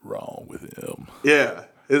wrong with him. Yeah,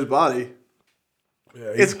 his body.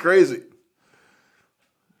 Yeah, It's crazy.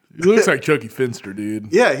 he looks like Chucky Finster,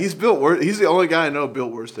 dude. Yeah, he's built worse. He's the only guy I know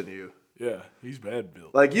built worse than you. Yeah, he's bad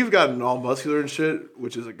built. Like, you've gotten all muscular and shit,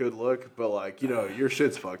 which is a good look, but, like, you know, your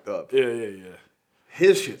shit's fucked up. Yeah.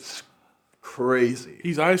 His shit's crazy.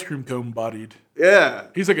 He's ice cream cone bodied. Yeah.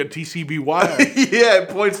 He's like a TCBY. Yeah, it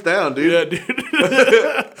points down, dude. Yeah,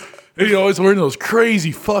 dude. And he's always wearing those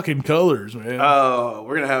crazy fucking colors, man. Oh,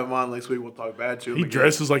 we're going to have him on next week. We'll talk bad to him. He again.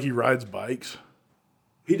 dresses like he rides bikes.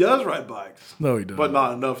 He does ride bikes. No, he doesn't. But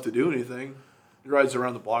not enough to do anything. He rides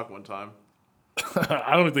around the block one time.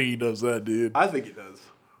 I don't think he does that, dude. I think he does.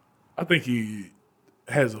 I think he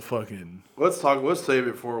has a fucking... Let's save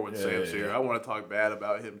it for when Sam's here. I want to talk bad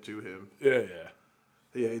about him to him. Yeah.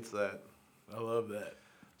 He hates that. I love that.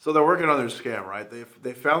 So they're working on their scam, right?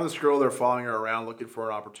 They found this girl. They're following her around looking for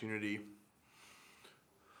an opportunity.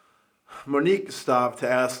 Monique stopped to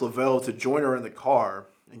ask Lavelle to join her in the car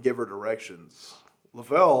and give her directions.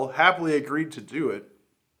 Lavelle happily agreed to do it.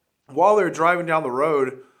 While they're driving down the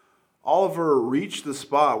road, Oliver reached the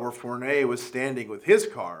spot where Fourniret was standing with his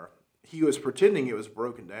car. He was pretending it was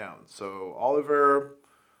broken down. So Oliver,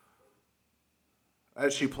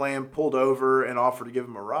 as she planned, pulled over and offered to give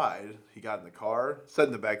him a ride. He got in the car, sat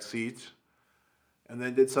in the back seat, and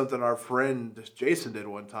then did something our friend Jason did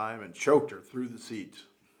one time and choked her through the seat.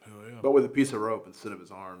 Hell yeah. But with a piece of rope instead of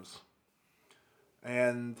his arms.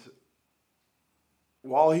 And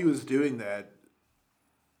while he was doing that,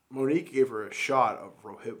 Monique gave her a shot of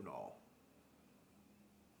Rohypnol.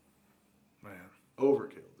 Man,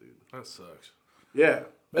 Overkill, dude. that sucks. Yeah.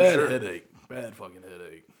 Bad sure. headache. Bad fucking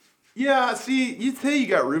headache. Yeah, see, you'd say you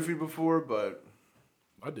got roofied before, but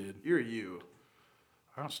I did. you're you.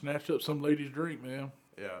 I snatched up some lady's drink, man.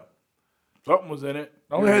 Yeah. Something was in it.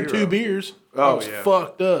 I only You're a had 2 hero. beers. I Oh, was yeah.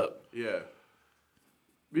 fucked up. Yeah.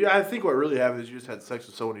 But yeah, I think what really happened is you just had sex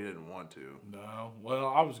with someone you didn't want to. No. Well,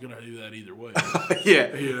 I was going to do that either way.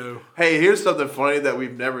 Yeah. You know. Hey, here's something funny that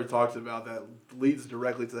we've never talked about that leads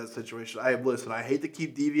directly to that situation. Listen, I hate to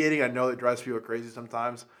keep deviating. I know it drives people crazy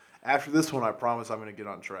sometimes. After this one, I promise I'm going to get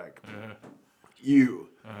on track. Uh-huh. You.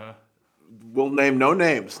 We'll name no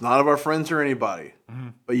names. None of our friends or anybody. Mm-hmm.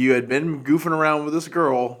 But you had been goofing around with this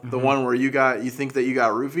girl, the one where you think that you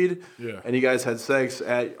got roofied, Yeah. and you guys had sex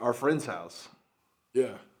at our friend's house.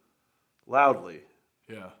 Yeah. Loudly.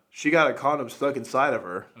 Yeah. She got a condom stuck inside of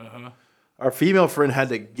her. Uh-huh. Our female friend had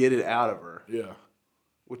to get it out of her, Yeah.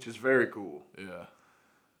 which is very cool. Yeah.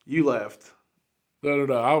 You left.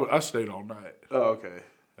 No. I stayed all night. Oh, okay.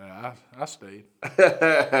 Yeah, I stayed.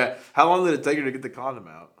 How long did it take her to get the condom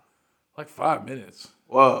out? Like 5 minutes.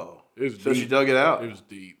 Whoa. It was So deep. she dug it out? It was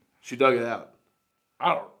deep. She dug it out.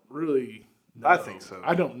 I don't really know. I think so.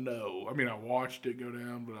 I don't know. I mean, I watched it go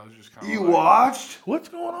down, but I was just kind of You watched? what's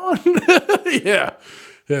going on? Yeah.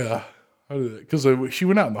 Yeah. I did it. Because she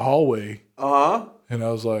went out in the hallway, Uh-huh. and I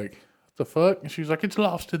was like, what the fuck? And she was like, it's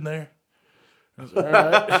lost in there. I was like, all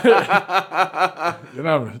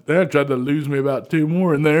right. then I tried to lose me about 2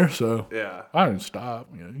 more in there, so Yeah. I didn't stop.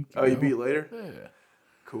 You know, Oh, you beat later? Yeah.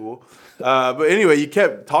 Cool. But anyway, you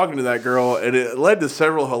kept talking to that girl, and it led to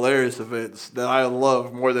several hilarious events that I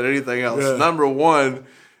love more than anything else. Yeah. Number one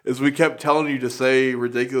is we kept telling you to say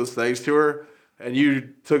ridiculous things to her, and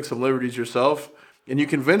you took some liberties yourself, and you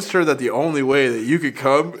convinced her that the only way that you could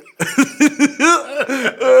come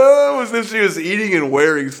was if she was eating and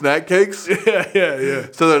wearing snack cakes. Yeah.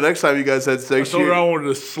 So the next time you guys had I sex, told her I wanted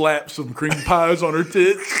to slap some cream pies on her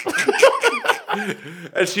tits.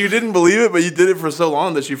 and she didn't believe it, but you did it for so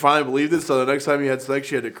long that she finally believed it. So the next time you had sex,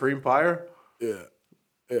 she had to cream pie her. Yeah.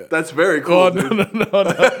 That's very cool. Oh, dude. no.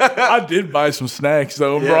 I did buy some snacks,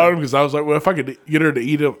 though, and brought them because I was like, well, if I could get her to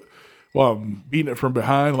eat it while I'm beating it from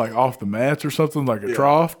behind, like off the mats or something, like a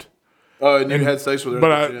trough. Oh, and you had sex with her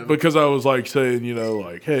at the gym. Because I was like saying, you know,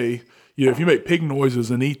 like, hey, you know, if you make pig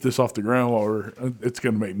noises and eat this off the ground, or it's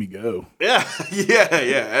going to make me go. Yeah,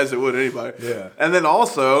 as it would anybody. Yeah. And then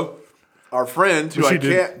also, our friend, who She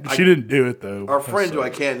didn't do it, though. our friend who I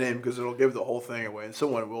can't name because it'll give the whole thing away, and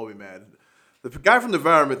someone will be mad. The guy from the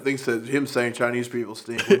environment thinks that him saying Chinese people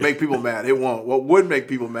stink would make people mad. It won't. What would make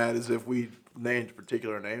people mad is if we named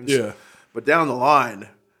particular names. Yeah. But down the line,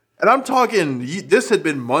 and I'm talking, this had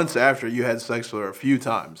been months after you had sex with her a few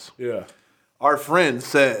times. Yeah. Our friend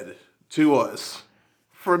said to us,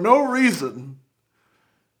 for no reason,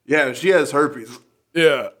 yeah, she has herpes.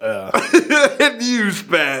 Yeah. And you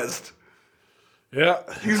spazzed. Yeah.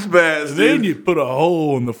 You spaz, And then dude. you put a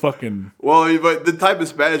hole in the fucking. Well, but the type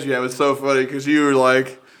of spaz you had was so funny because you were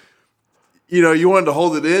like, you know, you wanted to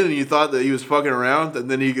hold it in and you thought that he was fucking around,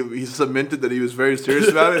 and then he cemented that he was very serious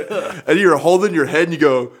about it, and you were holding your head and you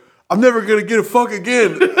go, I'm never gonna get a fuck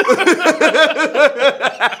again. What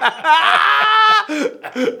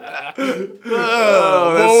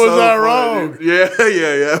was I wrong? Dude.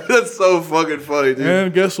 Yeah. That's so fucking funny, dude.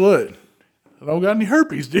 And guess what? I don't got any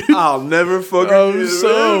herpes, dude. I'll never fucking I'm get it,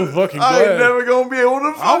 so man. fucking I ain't glad. never gonna be able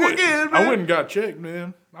to fuck again, man. I went and got checked,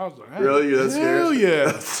 man. I was like, hey, Really? You're that hell scared? yeah.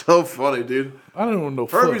 That's so funny, dude. I don't want no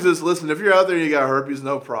Herpes fuck. is, listen, if you're out there and you got herpes,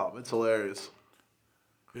 no problem. It's hilarious.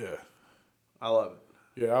 Yeah. I love it.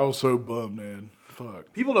 Yeah, I was so bummed, man.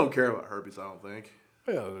 Fuck. People don't care about herpes, I don't think.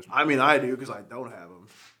 Yeah. I mean, I do because I don't have them.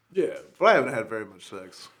 Yeah. But I haven't had very much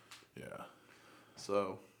sex. Yeah.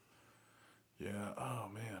 So. Yeah. Oh,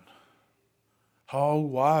 man. Hog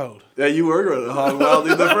wild. Yeah, you were going to hog wild,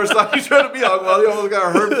 dude. The first time you tried to be hog wild, you almost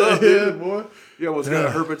got herpes up, dude. boy. You almost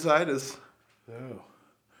got herpetitis. Oh.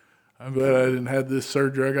 I'm glad I didn't have this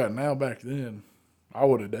surgery I got now back then. I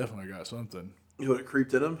would have definitely got something. You would have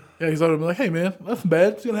creeped in him? Yeah, he's thought I'd be like, hey, man, nothing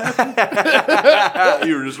bad's going to happen.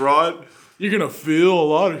 You were just raw? You're going to feel a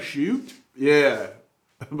lot of shoot, Yeah.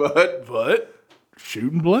 But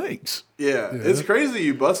shooting blanks. yeah, it's crazy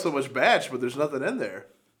you bust so much batch, but there's nothing in there.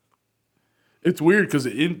 It's weird because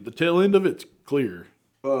the tail end of it's clear.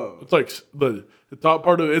 Oh. It's like the top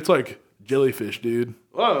part of it, it's like jellyfish, dude.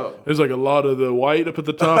 Whoa. There's like a lot of the white up at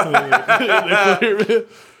the top. And then the clear.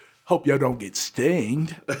 Hope y'all don't get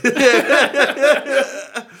stained.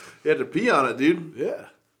 You had to pee on it, dude. Yeah.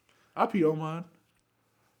 I pee on mine.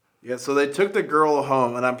 Yeah, so they took the girl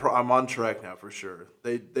home, and I'm on track now for sure.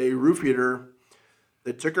 They roofied her.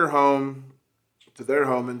 They took her home to their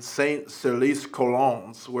home in Saint Celice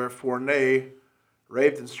Collons, where Fourniret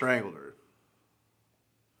raped and strangled her.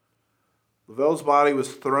 Lavelle's body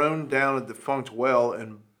was thrown down a defunct well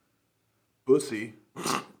in Bussy.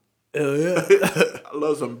 Hell yeah. I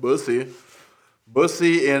love some Bussy.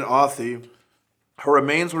 Bussy in Authie. Her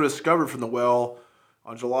remains were discovered from the well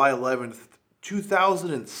on July 11th,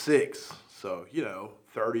 2006. So,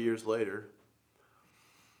 30 years later.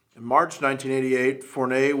 In March 1988,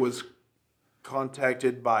 Fourniret was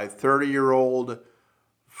contacted by 30-year-old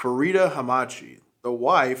Farida Hamachi, the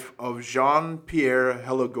wife of Jean-Pierre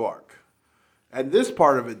Helegarque. And this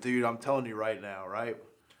part of it, dude, I'm telling you right now, right?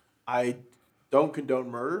 I don't condone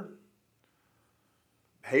murder,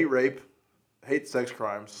 hate rape, hate sex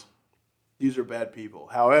crimes. These are bad people.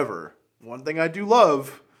 However, one thing I do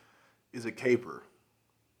love is a caper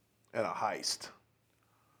and a heist.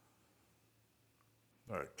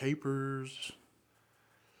 All right, capers.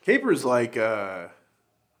 Caper's like a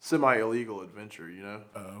semi-illegal adventure,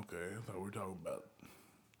 Oh, okay. I thought we were talking about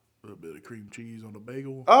a little bit of cream cheese on a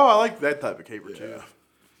bagel. Oh, I like that type of caper too.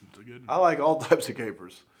 It's a good. I like all types of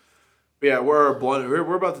capers. But yeah, we're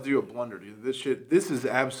about to do a blunder, dude. This is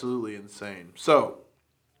absolutely insane. So,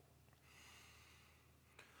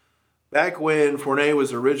 back when Fourniret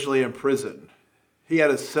was originally in prison, he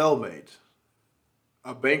had a cellmate,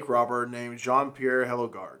 a bank robber named Jean-Pierre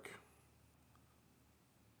Helegarque.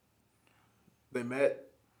 They met.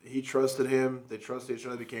 He trusted him. They trusted each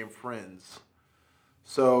other. Became friends.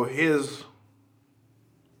 So his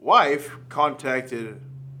wife contacted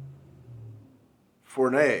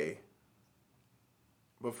Fourniret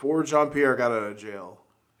before Jean-Pierre got out of jail.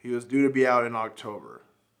 He was due to be out in October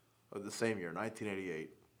of the same year, 1988.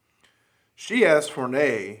 She asked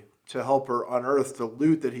Fourniret to help her unearth the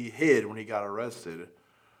loot that he hid when he got arrested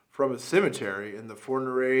from a cemetery in the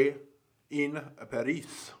Fourniret in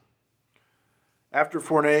Paris. After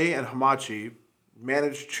Fourniret and Hamachi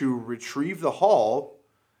managed to retrieve the haul,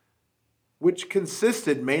 which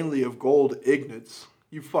consisted mainly of gold ignats.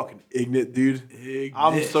 You fucking ignat, dude.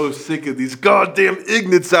 I'm so sick of these goddamn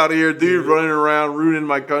ignats out here, dude, running around, ruining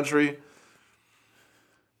my country.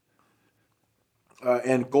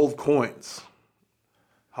 And gold coins.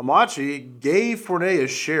 Hamachi gave Fourniret a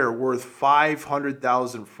share worth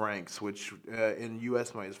 500,000 francs, which in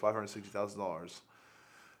U.S. money is $560,000,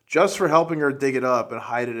 just for helping her dig it up and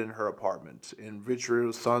hide it in her apartment in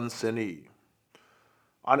Vitry-Saint-Denis.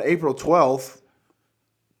 On April 12th,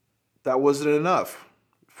 that wasn't enough.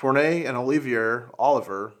 Fourniret and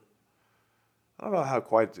Oliver, I don't know how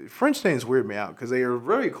quite, French names weird me out because they are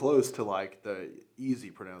very close to like the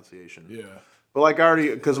easy pronunciation. Yeah. But like I already,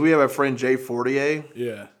 because we have a friend Jay Fortier,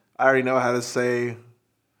 Yeah. I already know how to say,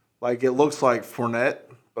 like it looks like Fournette,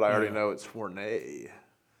 but I already know it's Fourniret.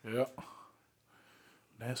 Yeah.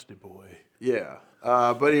 Nasty boy. Yeah.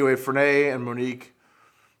 But anyway, Fourniret and Monique,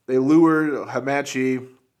 they lured Hamachi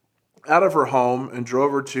out of her home and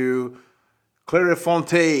drove her to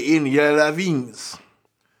Clairefontaine in Yélavines,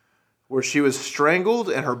 where she was strangled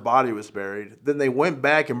and her body was buried. Then they went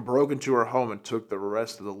back and broke into her home and took the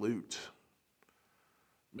rest of the loot.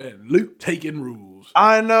 Man, loot taking rules.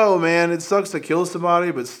 I know, man. It sucks to kill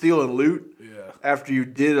somebody, but stealing loot Yeah. after you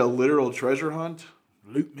did a literal treasure hunt,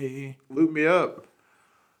 Loot me. loot me up.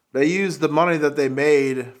 They used the money that they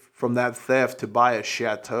made from that theft to buy a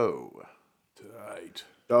chateau. Tonight.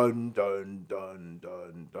 Dun, dun, dun,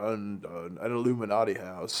 dun, dun, dun. An Illuminati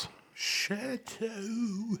house.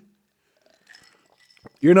 Chateau.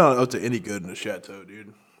 You're not up to any good in a chateau,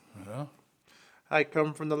 dude. Yeah. I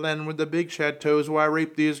come from the land with the big chateaus where I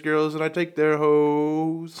rape these girls and I take their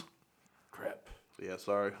hoes. Crap. Yeah,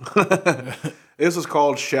 sorry. This is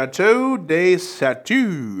called Chateau de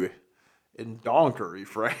Satou in Donkery,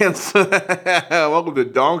 France. Welcome to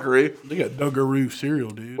Donkery. They got Dungaroo cereal,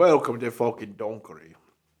 dude. Welcome to fucking Donkery.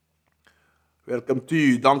 Welcome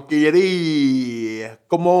to Donkery.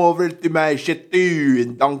 Come over to my chateau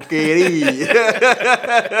in Donkery.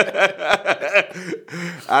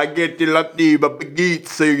 I get to lot of my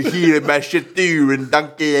baguettes here in my chateau in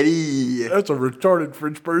Donkery. That's a retarded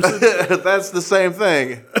French person. That's the same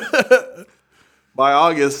thing. By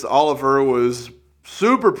August, Oliver was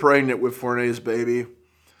super pregnant with Fournet's baby.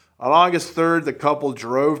 On August 3rd, the couple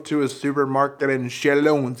drove to a supermarket in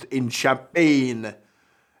Chalons in Champagne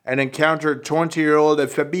and encountered 20-year-old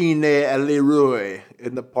Fabine Leroy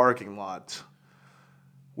in the parking lot.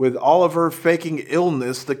 With Oliver faking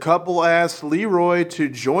illness, the couple asked Leroy to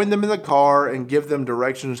join them in the car and give them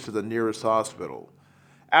directions to the nearest hospital.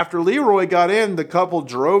 After Leroy got in, the couple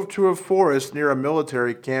drove to a forest near a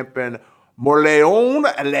military camp in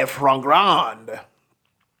Morléon-le-Frangrand.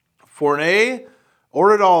 Fourniret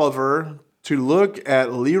ordered Oliver to look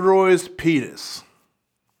at Leroy's penis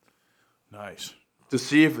Nice. to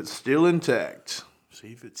see if it's still intact.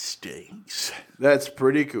 See if it stinks. That's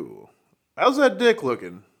pretty cool. How's that dick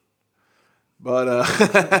looking? But,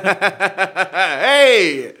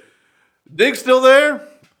 hey! Dick's still there?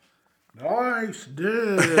 Nice,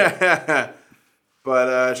 dude.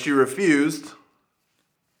 But she refused.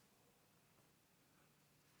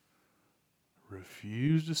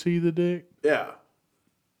 Refuse to see the dick? Yeah.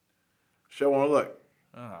 She don't want to look.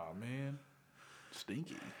 Oh, man.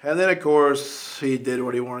 Stinky. And then, of course, he did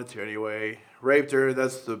what he wanted to anyway. Raped her.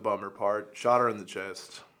 That's the bummer part. Shot her in the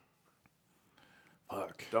chest.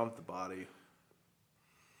 Fuck. Dumped the body.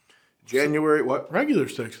 January, what? Regular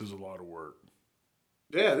sex is a lot of work.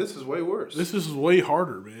 Yeah, this is way worse. This is way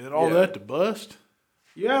harder, man. All Yeah. that to bust.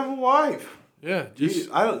 You have a wife. Yeah,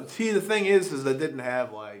 just I don't see. The thing is they didn't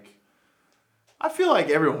have like. I feel like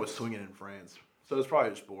everyone was swinging in France, so it's probably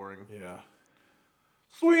just boring. yeah.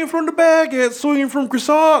 Swinging from the baguette, swinging from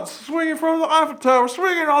croissants, swinging from the Eiffel Tower,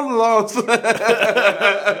 swinging on the laws.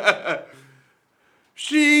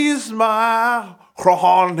 She's my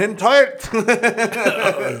croissant and tart.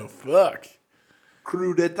 Oh fuck.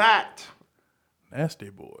 Crew de tat. Nasty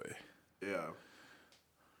boy. Yeah.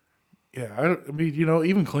 Yeah, I mean, you know,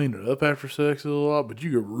 even cleaning up after sex is a lot, but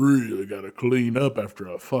you really got to clean up after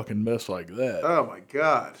a fucking mess like that. Oh my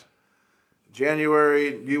God.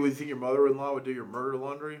 January, you would think your mother-in-law would do your murder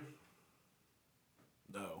laundry?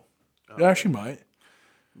 No. Yeah, she might.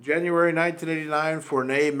 January 1989,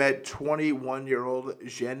 Fourniret met 21-year-old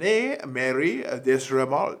Jeanne-Marie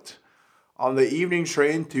Desremalt on the evening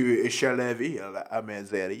train to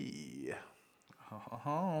Charleville-Mézerie.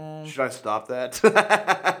 Should I stop that?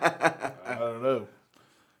 I don't know.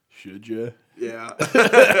 Should you? Yeah.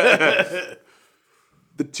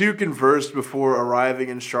 The two conversed before arriving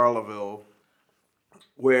in Charleville,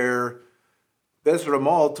 where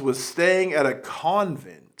Desremalt was staying at a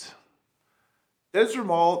convent.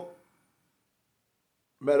 Desremalt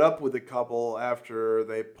met up with the couple after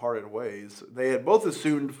they parted ways. They had both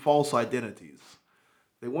assumed false identities.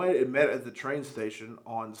 They went and met at the train station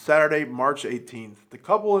on Saturday, March 18th. The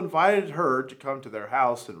couple invited her to come to their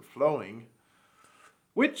house in Floing,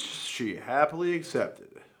 which she happily accepted.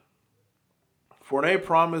 Fourniret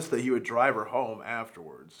promised that he would drive her home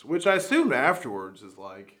afterwards, which I assume afterwards is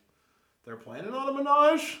like they're planning on a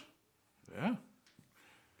menage? Yeah.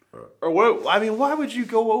 Or what? I mean, why would you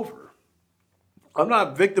go over? I'm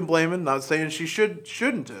not victim blaming, not saying she shouldn't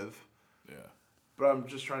have. Yeah. But I'm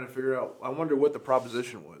just trying to figure out. I wonder what the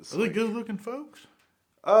proposition was. Are they good looking folks?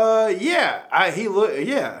 Yeah.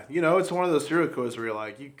 Yeah. You know, it's one of those serial killers where you're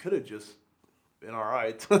like, you could have just been all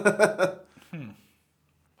right. I'd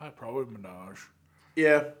probably menage.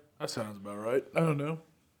 Yeah. That sounds about right. I don't know.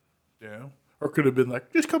 Yeah. Or could have been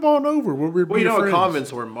like, just come on over. We're Well, you know, friends.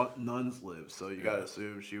 convents where nuns live, so you gotta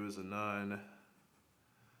assume she was a nun.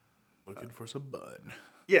 Looking for some bun.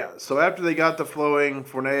 Yeah, so after they got the flowing,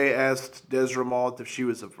 Fourniret asked Desremont if she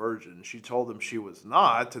was a virgin. She told him she was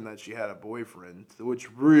not and that she had a boyfriend, which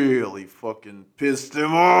really fucking pissed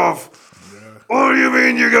him off. Yeah. What do you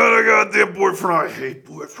mean you got a goddamn boyfriend? I hate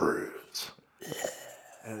boyfriends.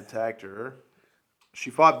 And attacked her. She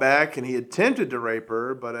fought back and he attempted to rape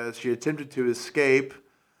her, but as she attempted to escape,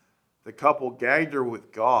 the couple gagged her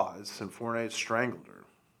with gauze and Fourniret strangled her.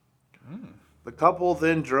 The couple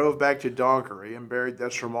then drove back to Donkery and buried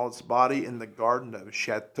Desremont's body in the garden of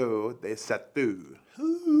Chateau de Satou.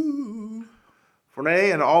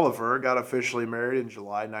 Fourniret and Oliver got officially married in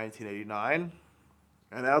July 1989.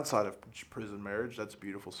 And outside of prison marriage, that's a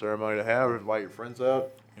beautiful ceremony to have. Invite your friends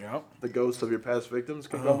out. Yep. The ghosts of your past victims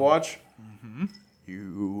can come watch. Mm-hmm.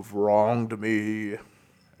 You've wronged me.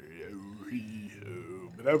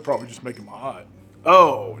 But that would probably just make them hot.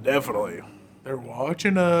 Oh, definitely. They're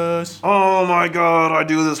watching us. Oh my god, I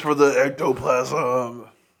do this for the ectoplasm. Oh,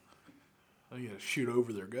 you gotta shoot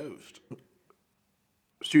over their ghost.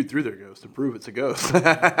 Shoot through their ghost and prove it's a ghost.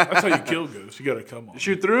 That's how you kill ghosts. You gotta come on.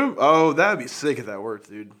 Shoot through them? Oh, that'd be sick if that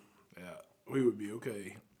worked, dude. Yeah, we would be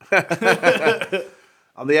okay.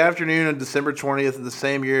 On the afternoon of December 20th of the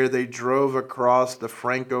same year, they drove across the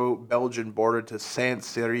Franco-Belgian border to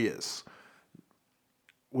Saint-Cirius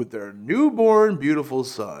with their newborn, beautiful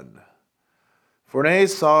son. Fourniret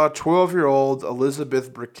saw 12-year-old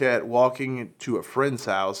Elizabeth Briquette walking to a friend's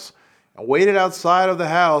house and waited outside of the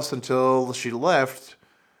house until she left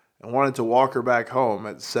and wanted to walk her back home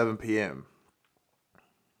at 7 p.m.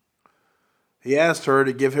 He asked her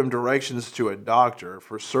to give him directions to a doctor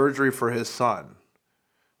for surgery for his son.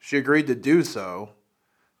 She agreed to do so.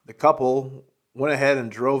 The couple went ahead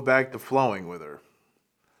and drove back to Flowing with her.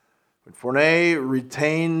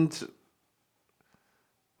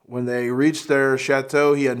 When they reached their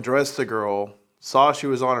chateau, he undressed the girl, saw she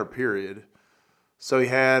was on her period, so he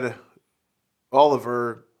had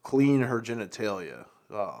Oliver clean her genitalia.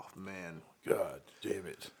 Oh, man. God damn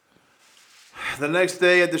it. The next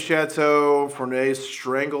day at the chateau, Fourniret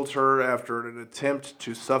strangled her after an attempt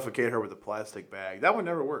to suffocate her with a plastic bag. That one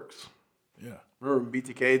never works. Yeah. Remember when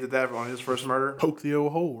BTK did that on his first murder? Poke the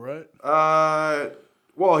old hole, right?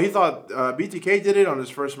 Well, he thought BTK did it on his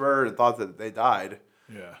first murder and thought that they died.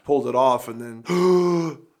 Yeah. Pulled it off and then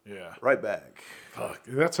yeah. Right back. Fuck.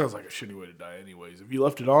 That sounds like a shitty way to die anyways. If you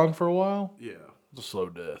left it on for a while, Yeah. it's a slow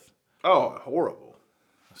death. Oh, horrible.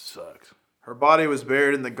 That sucks. Her body was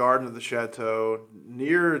buried in the garden of the chateau,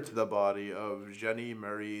 near to the body of Jeannie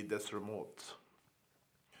Marie Desremont.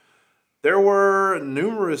 There were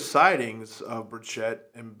numerous sightings of Briquette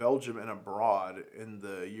in Belgium and abroad in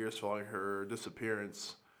the years following her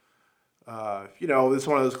disappearance. It's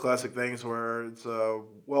one of those classic things where it's a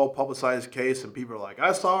well-publicized case and people are like,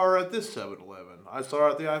 I saw her at this 7-Eleven. I saw her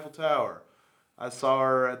at the Eiffel Tower. I saw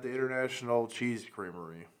her at the International Cheese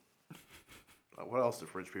Creamery. What else do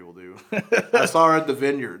French people do? I saw her at the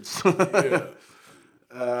Vineyards.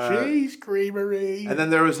 Cheese Creamery. And then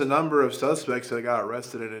there was a number of suspects that got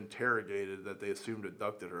arrested and interrogated that they assumed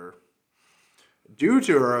abducted her. Due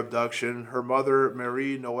to her abduction, her mother,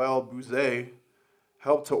 Marie Noël Bouzet,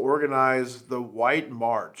 helped to organize the White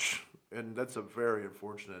March, and that's a very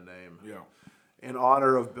unfortunate name, in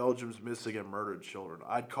honor of Belgium's missing and murdered children.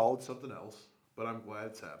 I'd call it something else, but I'm glad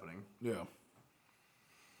it's happening. Yeah.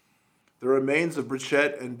 The remains of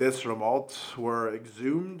Briquette and Desremont were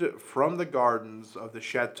exhumed from the gardens of the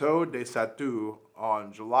Chateau de Satou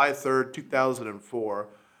on July 3rd, 2004,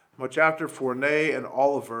 much after Fourniret and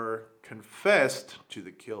Oliver confessed to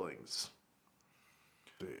the killings.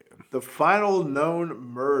 Damn. The final known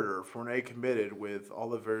murder Fourniret committed with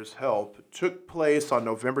Oliver's help took place on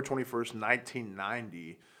November 21st,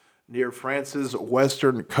 1990, near France's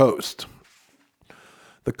western coast.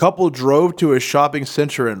 The couple drove to a shopping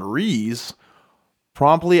center in Riez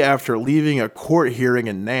promptly after leaving a court hearing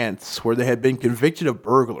in Nantes where they had been convicted of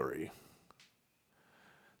burglary.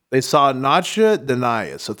 They saw Natcha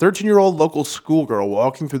Denias, a 13-year-old local schoolgirl,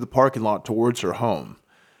 walking through the parking lot towards her home.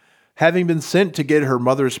 Having been sent to get her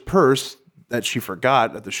mother's purse that she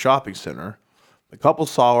forgot at the shopping center, the couple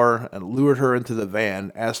saw her and lured her into the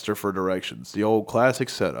van, asked her for directions. The old classic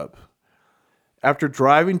setup. After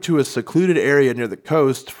driving to a secluded area near the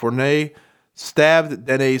coast, Fourniret stabbed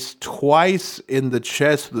Denias twice in the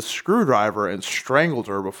chest with a screwdriver and strangled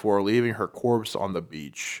her before leaving her corpse on the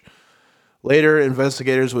beach. Later,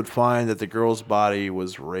 investigators would find that the girl's body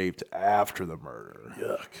was raped after the murder.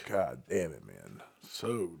 Yuck. God damn it, man.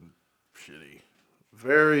 So shitty.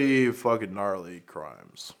 Very fucking gnarly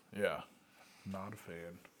crimes. Yeah. Not a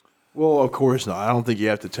fan. Well, of course not. I don't think you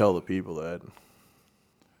have to tell the people that.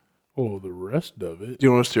 Oh, the rest of it. Do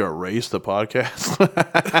you want us to erase the podcast?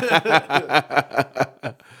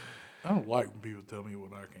 I don't like when people tell me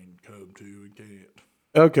what I can come to and can't.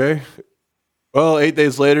 Okay. Well, 8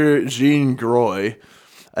 days later, Jean Groy,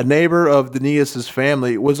 a neighbor of Denise's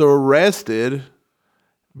family, was arrested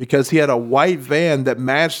because he had a white van that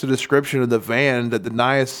matched the description of the van that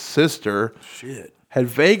Denise's sister had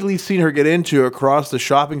vaguely seen her get into across the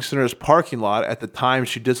shopping center's parking lot at the time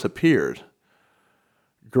she disappeared.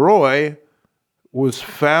 Groy was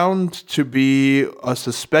found to be a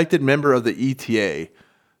suspected member of the ETA,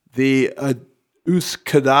 the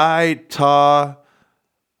Euskadi Ta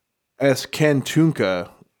Eskantunka,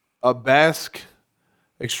 a Basque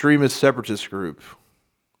extremist separatist group.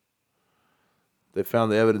 They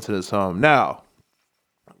found the evidence in his home. Now,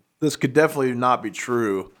 this could definitely not be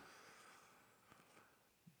true,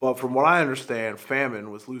 but from what I understand, Famine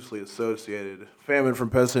was loosely associated. Famine from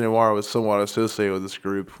Pesce Noir was somewhat associated with this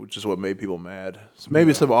group, which is what made people mad. So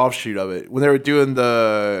maybe some offshoot of it. When they were doing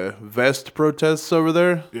the vest protests over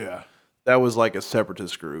there, Yeah. that was like a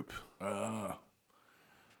separatist group. Oh,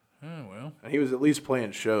 well. And he was at least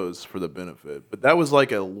playing shows for the benefit. But that was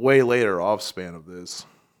like a way later offspan of this.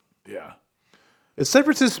 Yeah. Does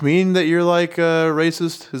separatist mean that you're like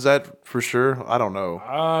racist? Is that for sure? I don't know.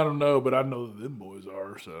 I don't know, but I know that them boys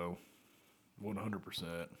are, so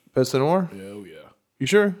 100%. Pesce Noir? Yeah, oh yeah. You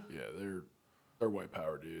sure? Yeah, they're white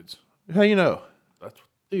power dudes. How you know? That's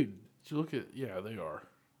dude, you look at they are.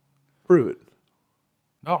 Prove it.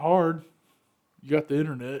 Not hard. You got the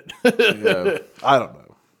internet. Yeah. I don't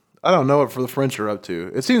know. I don't know what the French are up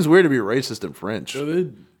to. It seems weird to be racist in French. So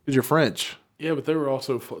Because you're French. yeah, but they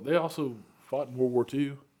also fought in World War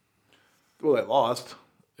II. Well, they lost.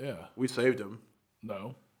 Yeah. We saved them.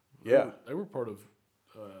 No. Yeah. They were part of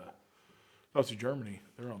Nazi Germany.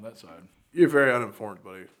 They were on that side. You're very uninformed,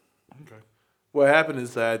 buddy. Okay. What happened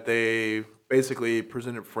is that they basically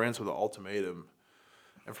presented France with an ultimatum.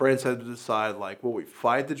 And France had to decide, like, will we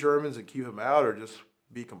fight the Germans and keep them out or just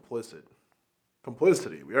be complicit?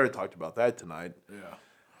 Complicity. We already talked about that tonight. Yeah.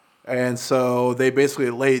 And so they basically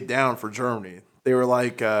laid down for Germany. They were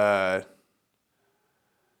like,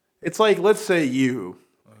 it's like, let's say you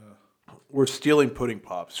were stealing pudding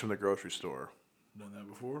pops from the grocery store. Done that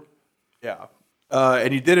before? Yeah.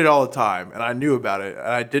 And you did it all the time. And I knew about it. And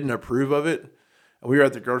I didn't approve of it. And we were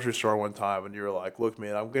at the grocery store one time. And you were like, look,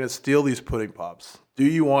 man, I'm going to steal these pudding pops. Do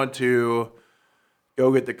you want to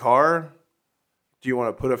go get the car? Do you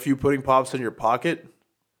want to put a few pudding pops in your pocket?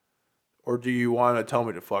 Or do you want to tell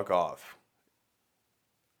me to fuck off?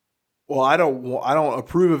 Well, I don't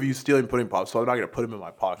approve of you stealing pudding pops, so I'm not going to put them in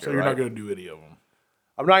my pocket. So you're not going to do any of them.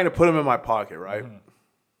 I'm not going to put them in my pocket, right? Mm-hmm.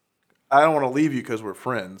 I don't want to leave you because we're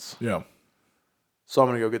friends. Yeah. So I'm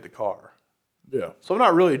going to go get the car. Yeah. So I'm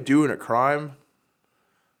not really doing a crime,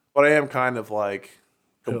 but I am kind of like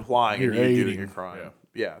complying You're in you aiding. doing a crime.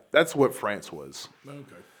 Yeah, that's what France was. Okay.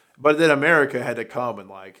 But then America had to come and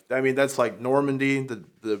like, I mean, that's like Normandy,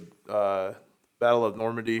 the Battle of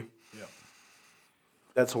Normandy. Yeah.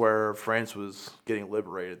 That's where France was getting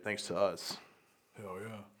liberated thanks to us. Hell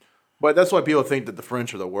yeah. But that's why people think that the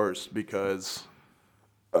French are the worst because,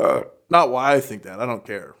 not why I think that, I don't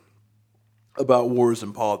care about wars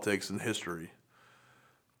and politics and history,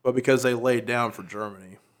 but because they laid down for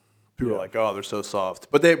Germany. People are like, oh, they're so soft.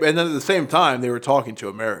 But and then at the same time, they were talking to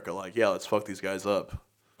America like, yeah, let's fuck these guys up.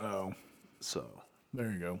 Oh. So.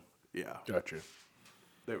 There you go. Yeah. Gotcha.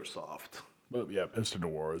 They were soft. But yeah, Pesce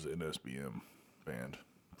Noir is an SBM band.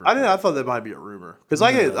 I thought that might be a rumor. Because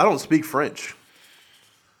I don't speak French.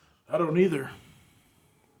 I don't either.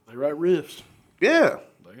 They write riffs. Yeah.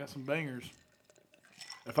 They got some bangers.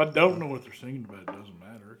 If I don't know what they're singing about, it doesn't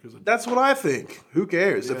matter. That's what I think. Who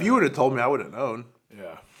cares? Yeah. If you would have told me, I would have known.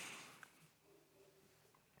 Yeah.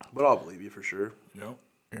 But I'll believe you for sure.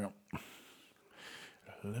 Yep.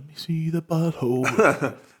 Let me see the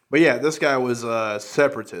butthole. But yeah, this guy was a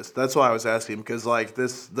separatist. That's why I was asking him. Because like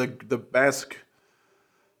the Basque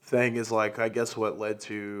thing is like, I guess what led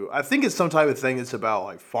to, I think it's some type of thing that's about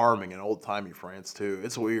like farming in old timey France too.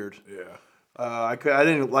 It's weird. Yeah. I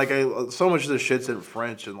didn't like so much of this shit's in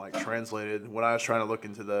French and like translated when I was trying to look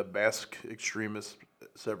into the Basque extremist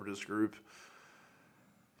separatist group.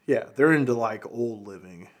 Yeah, they're into like old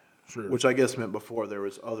living, Sure. which I guess meant before there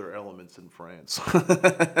was other elements in France.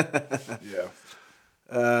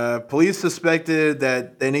 Yeah. Police suspected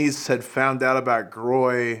that Denise had found out about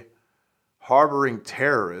Groy harboring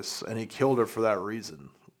terrorists, and he killed her for that reason,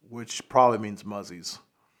 which probably means muzzies.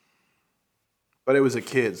 But it was a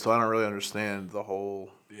kid, so I don't really understand the whole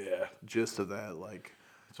gist of that. Like,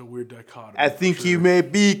 it's a weird dichotomy. I think you may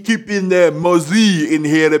be keeping the muzzy in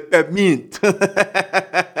here, the peppermint.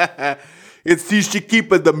 It's the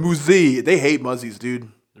keep of the musée. They hate muzzies,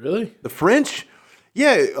 dude. Really? The French?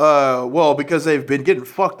 Yeah, well, because they've been getting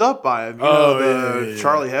fucked up by him. You know, the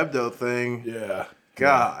Charlie Hebdo thing. Yeah.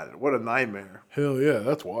 God, what a nightmare. Hell yeah,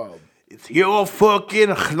 that's wild. It's your fucking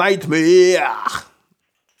nightmare.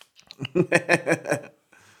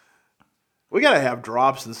 We gotta have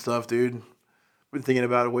drops and stuff, dude. Been thinking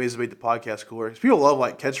about ways to make the podcast cooler. 'Cause people love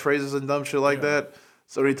like catchphrases and dumb shit like that.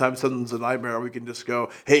 So anytime something's a nightmare, we can just go,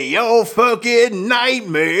 "Hey, yo, fucking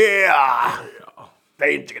nightmare!"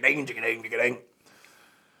 Ding, ding, ding, ding, ding, ding.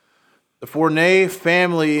 The Fourniret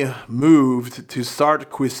family moved to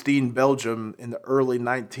Sartquistine, Belgium, in the early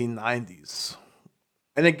 1990s.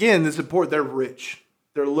 And again, this is important. They're rich.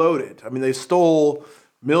 They're loaded. I mean, they stole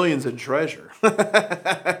millions in treasure.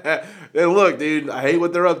 And look, dude, I hate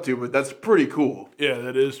what they're up to, but that's pretty cool. Yeah,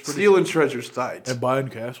 that is pretty Stealing treasure's tight. And buying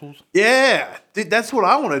castles. Yeah, dude, that's what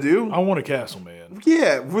I want to do. I want a castle, man.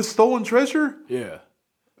 Yeah, with stolen treasure, Yeah.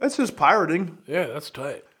 that's just pirating. Yeah, that's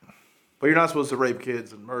tight. But you're not supposed to rape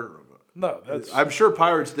kids and murder them. No, that's... I'm sure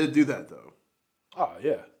pirates did do that, though. Oh,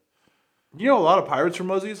 yeah. You know a lot of pirates from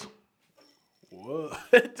Muzzies? What?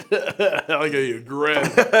 I like how you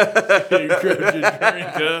grabbed your drink,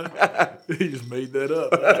 huh? You just made that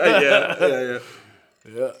up.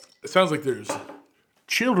 Yeah. It sounds like there's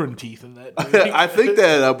children teeth in that drink. I think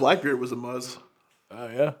that Blackbeard was a Muzz. Oh,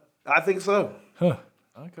 yeah? I think so. Huh.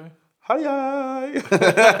 Okay. Hi.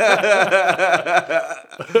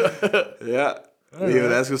 Yeah. You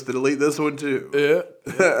would ask us to delete this one, too.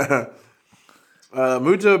 Yeah.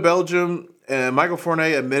 Moved to Belgium, and Michael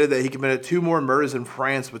Fourniret admitted that he committed 2 more murders in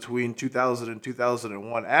France between 2000 and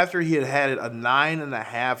 2001 after he had had a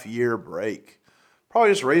 9.5-year break.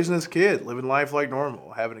 Probably just raising his kid, living life like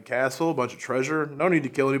normal, having a castle, a bunch of treasure, no need to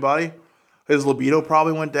kill anybody. His libido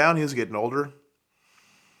probably went down. He was getting older.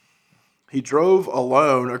 He drove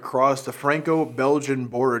alone across the Franco-Belgian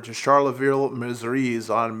border to Charleville, Missouri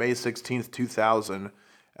on May 16, 2000,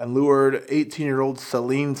 and lured 18-year-old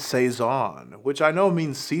Celine Saison, which I know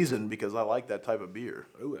means season because I like that type of beer.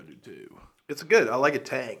 Oh, I do too. It's good. I like it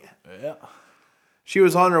tang. Yeah. She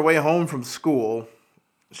was on her way home from school.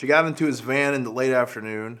 She got into his van in the late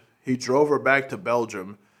afternoon. He drove her back to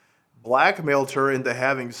Belgium, blackmailed her into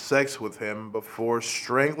having sex with him before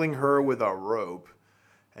strangling her with a rope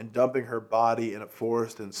and dumping her body in a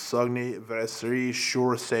forest in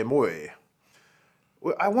Sogny-Verserie-sur-Semoy.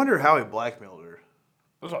 I wonder how he blackmailed her.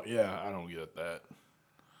 Yeah, I don't get that.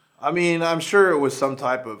 I mean, I'm sure it was some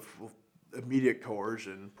type of immediate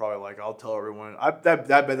coercion. Probably like, I'll tell everyone. I bet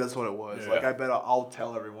that's what it was. Yeah. Like, I bet I'll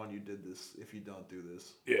tell everyone you did this if you don't do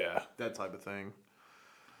this. Yeah. That type of thing.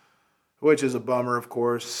 Which is a bummer, of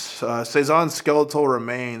course. Saison's skeletal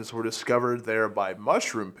remains were discovered there by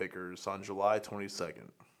mushroom pickers on July 22nd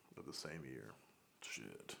of the same year.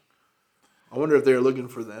 Shit. I wonder if they're looking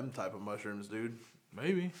for them type of mushrooms, dude.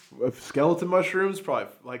 Maybe. If skeleton mushrooms, probably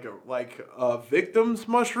like victims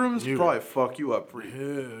mushrooms, Dude. probably fuck you up pretty.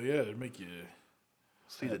 Yeah, it'd make you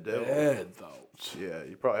See the devil. bad thoughts. Yeah,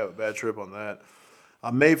 you probably have a bad trip on that.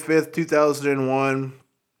 On May 5th, 2001,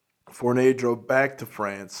 Fourniret drove back to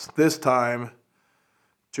France, this time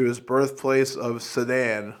to his birthplace of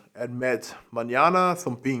Sedan, and met Manana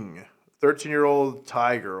Thumping, 13-year-old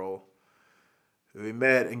Thai girl, who he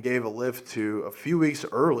met and gave a lift to a few weeks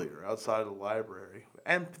earlier outside of the library.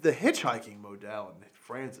 And the hitchhiking modality in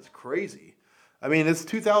France is crazy. I mean, it's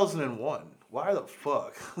 2001. Why the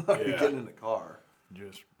fuck are you getting in the car?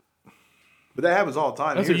 Just But that happens all the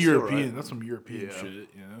time. that's here a still, European. right? That's some European Yeah. shit.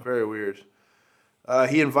 You know. Very weird.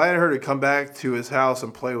 He invited her to come back to his house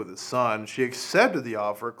and play with his son. She accepted the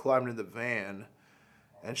offer, climbed in the van,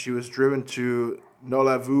 and she was driven to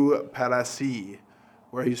Nolavu-Palassi,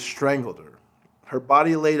 where he strangled her. Her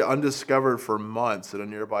body laid undiscovered for months in a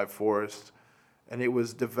nearby forest, and it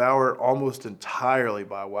was devoured almost entirely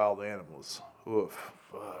by wild animals. Oof.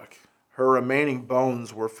 Fuck. Her remaining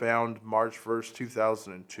bones were found March 1st,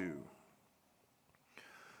 2002.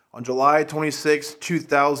 On July 26,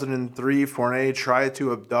 2003, Fourniret tried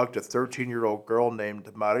to abduct a 13-year-old girl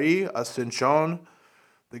named Marie Ascension.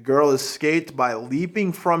 The girl escaped by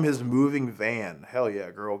leaping from his moving van. Hell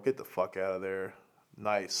yeah, girl. Get the fuck out of there.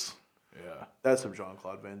 Nice. Yeah. That's some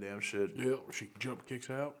Jean-Claude Van Damme shit. Yeah. She jump kicks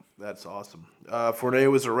out. That's awesome.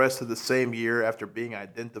 Fourniret was arrested the same year after being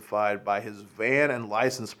identified by his van and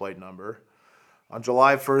license plate number. On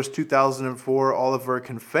July 1st, 2004, Oliver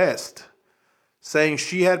confessed, saying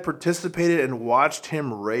she had participated and watched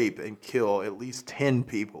him rape and kill at least 10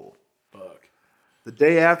 people. Fuck. The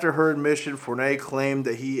day after her admission, Fourniret claimed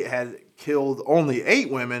that he had killed only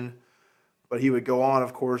 8 women, but he would go on,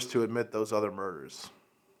 of course, to admit those other murders.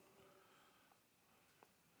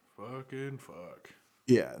 Fucking fuck.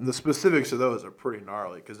 Yeah, and the specifics of those are pretty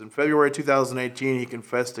gnarly because in February 2018, he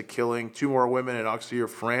confessed to killing 2 more women in Auxerre,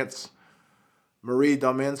 France. Marie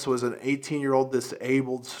Domens was an 18-year-old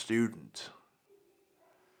disabled student.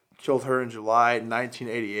 Killed her in July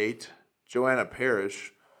 1988. Joanna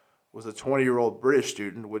Parrish was a 20-year-old British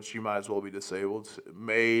student, which you might as well be disabled,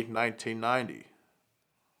 May 1990.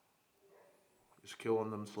 Just killing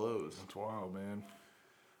them slows. That's wild, man.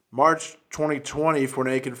 March 2020,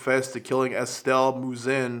 Fourniret confessed to killing Estelle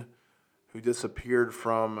Mouzin, who disappeared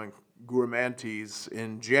from Gourmantes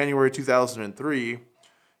in January 2003.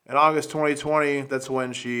 In August 2020, that's when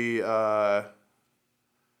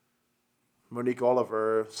Monique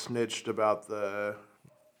Oliver snitched about the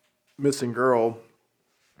missing girl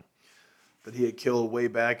that he had killed way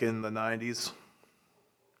back in the 90s.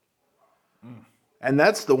 And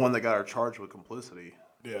that's the one that got her charged with complicity.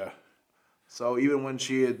 Yeah. So even when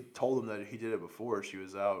she had told him that he did it before, she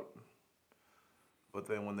was out. But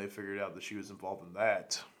then when they figured out that she was involved in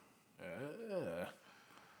that.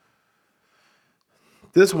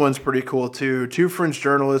 This one's pretty cool too. 2 French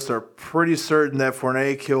journalists are pretty certain that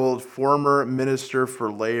Fourniret killed former Minister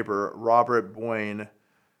for Labor, Robert Boyne,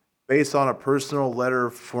 based on a personal letter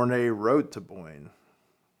Fourniret wrote to Boyne.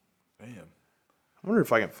 Damn. I wonder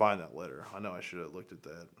if I can find that letter. I know I should have looked at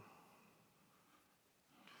that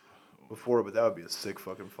before, but that would be a sick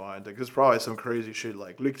fucking find. Like, there's probably some crazy shit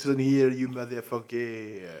like, listen here, you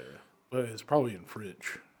motherfucker. But it's probably in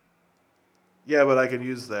French. Yeah, but I can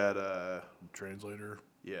use that, Translator.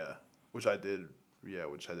 yeah, which I did, yeah,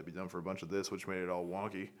 which had to be done for a bunch of this, which made it all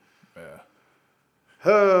wonky. Yeah.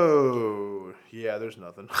 Oh, yeah, there's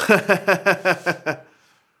nothing.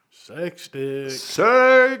 Sex dick.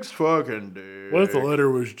 Sex fucking dick. What if the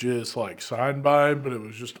letter was just like signed by him, but it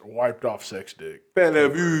was just a wiped off sex dick?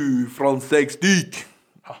 Parlez-vous, from sex dick.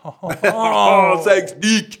 Oh, sex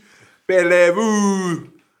dick.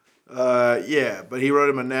 Parlez-vous. Yeah, but he wrote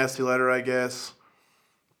him a nasty letter, I guess.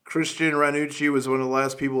 Christian Ranucci was one of the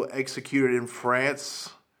last people executed in France.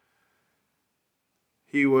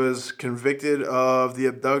 He was convicted of the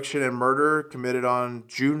abduction and murder committed on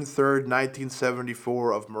June 3rd,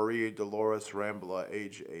 1974 of Marie Dolores Rambla,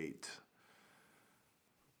 age 8.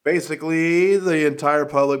 Basically, the entire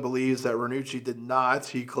public believes that Ranucci did not.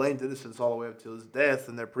 He claimed innocence all the way up to his death,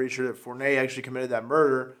 and they're pretty sure that Fourniret actually committed that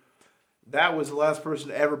murder. That was the last person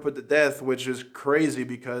to ever put to death, which is crazy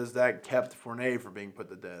because that kept Fourniret from being put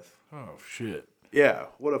to death. Oh, shit. Yeah,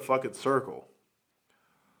 what a fucking circle.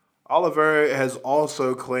 Oliver has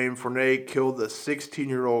also claimed Fourniret killed the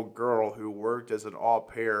 16-year-old girl who worked as an au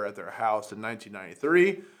pair at their house in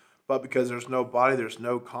 1993, but because there's no body, there's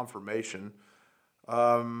no confirmation.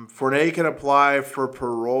 Fourniret can apply for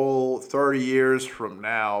parole 30 years from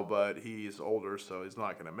now, but he's older, so he's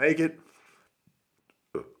not going to make it.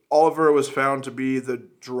 Oliver was found to be the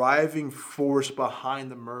driving force behind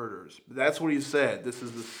the murders. That's what he said. This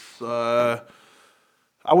is this...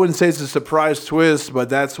 I wouldn't say it's a surprise twist, but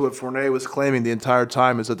that's what Fourniret was claiming the entire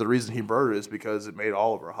time, is that the reason he murdered is because it made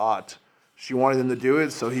Oliver hot. She wanted him to do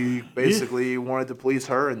it, so he basically wanted to please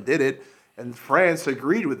her and did it. And France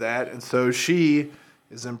agreed with that, and so she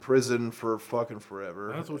is in prison for fucking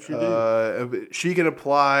forever. That's what she did. She can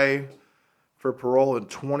apply for parole in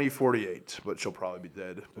 2048, but she'll probably be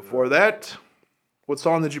dead. Before that, what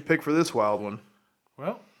song did you pick for this wild one?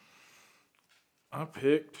 Well, I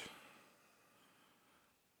picked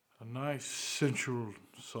a nice sensual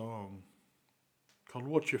song called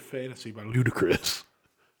What's Your Fantasy by Ludacris.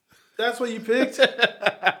 That's what you picked?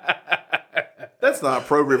 That's not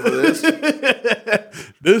appropriate for this.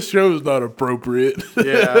 This show is not appropriate.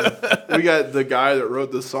 Yeah. We got the guy that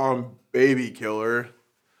wrote the song Baby Killer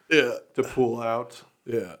Yeah. to pull out.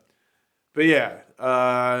 Yeah. But yeah,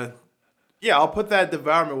 I'll put that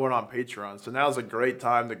Devourment one on Patreon. So now's a great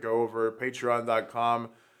time to go over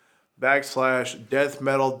patreon.com/Death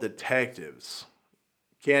Metal Detectives.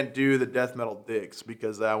 Can't do the Death Metal Dicks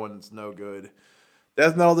because that one's no good.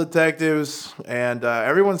 Death Metal Detectives, and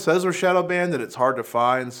everyone says they're shadow banned and it's hard to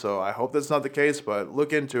find, so I hope that's not the case, but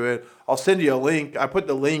look into it. I'll send you a link. I put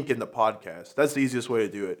the link in the podcast. That's the easiest way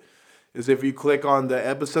to do it, is if you click on the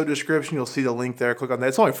episode description, you'll see the link there. Click on that.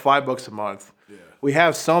 It's only $5 a month. Yeah. We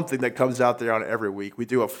have something that comes out there on every week. We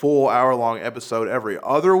do a full hour-long episode every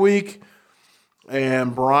other week.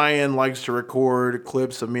 And Brian likes to record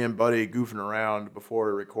clips of me and Buddy goofing around before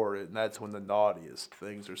we record it, and that's when the naughtiest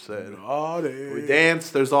things are said. Naughty. We dance.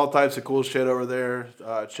 There's all types of cool shit over there.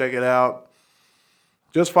 Check it out.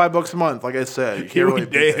 Just $5 a month, like I said. You Can can't we really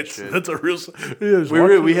beat that dance? shit. That's a real.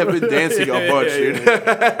 We have been dancing a bunch, dude. If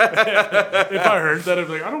I heard that, I'd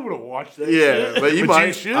be like, I don't want to watch that. Yeah, shit. but you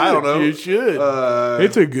might. should. I don't know. You should.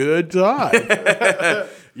 It's a good time.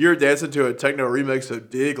 You were dancing to a techno remix of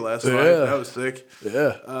Dig last night. Yeah. That was sick.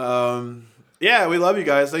 Yeah. Yeah, we love you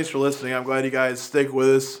guys. Thanks for listening. I'm glad you guys stick with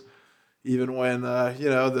us, even when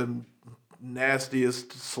the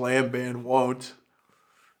nastiest slam band won't.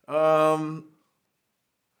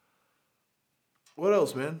 What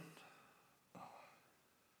else, man? I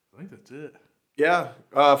think that's it. Yeah,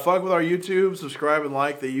 fuck with our YouTube. Subscribe and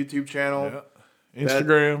like the YouTube channel. Yeah.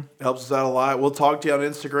 Instagram. That helps us out a lot. We'll talk to you on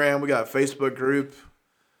Instagram. We got a Facebook group.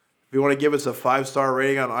 If you want to give us a 5-star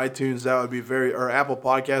rating on iTunes, that would be or Apple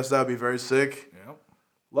Podcasts, that would be very sick. Yep.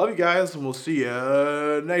 Love you guys, and we'll see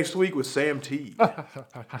you next week with Sam T. And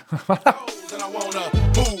I wanna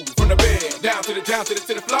move from the bed down to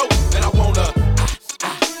the floor. And I wanna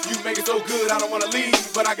you make it so good, I don't wanna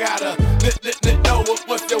leave, but I gotta know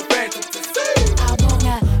what's your fantasy. I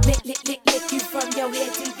wanna lick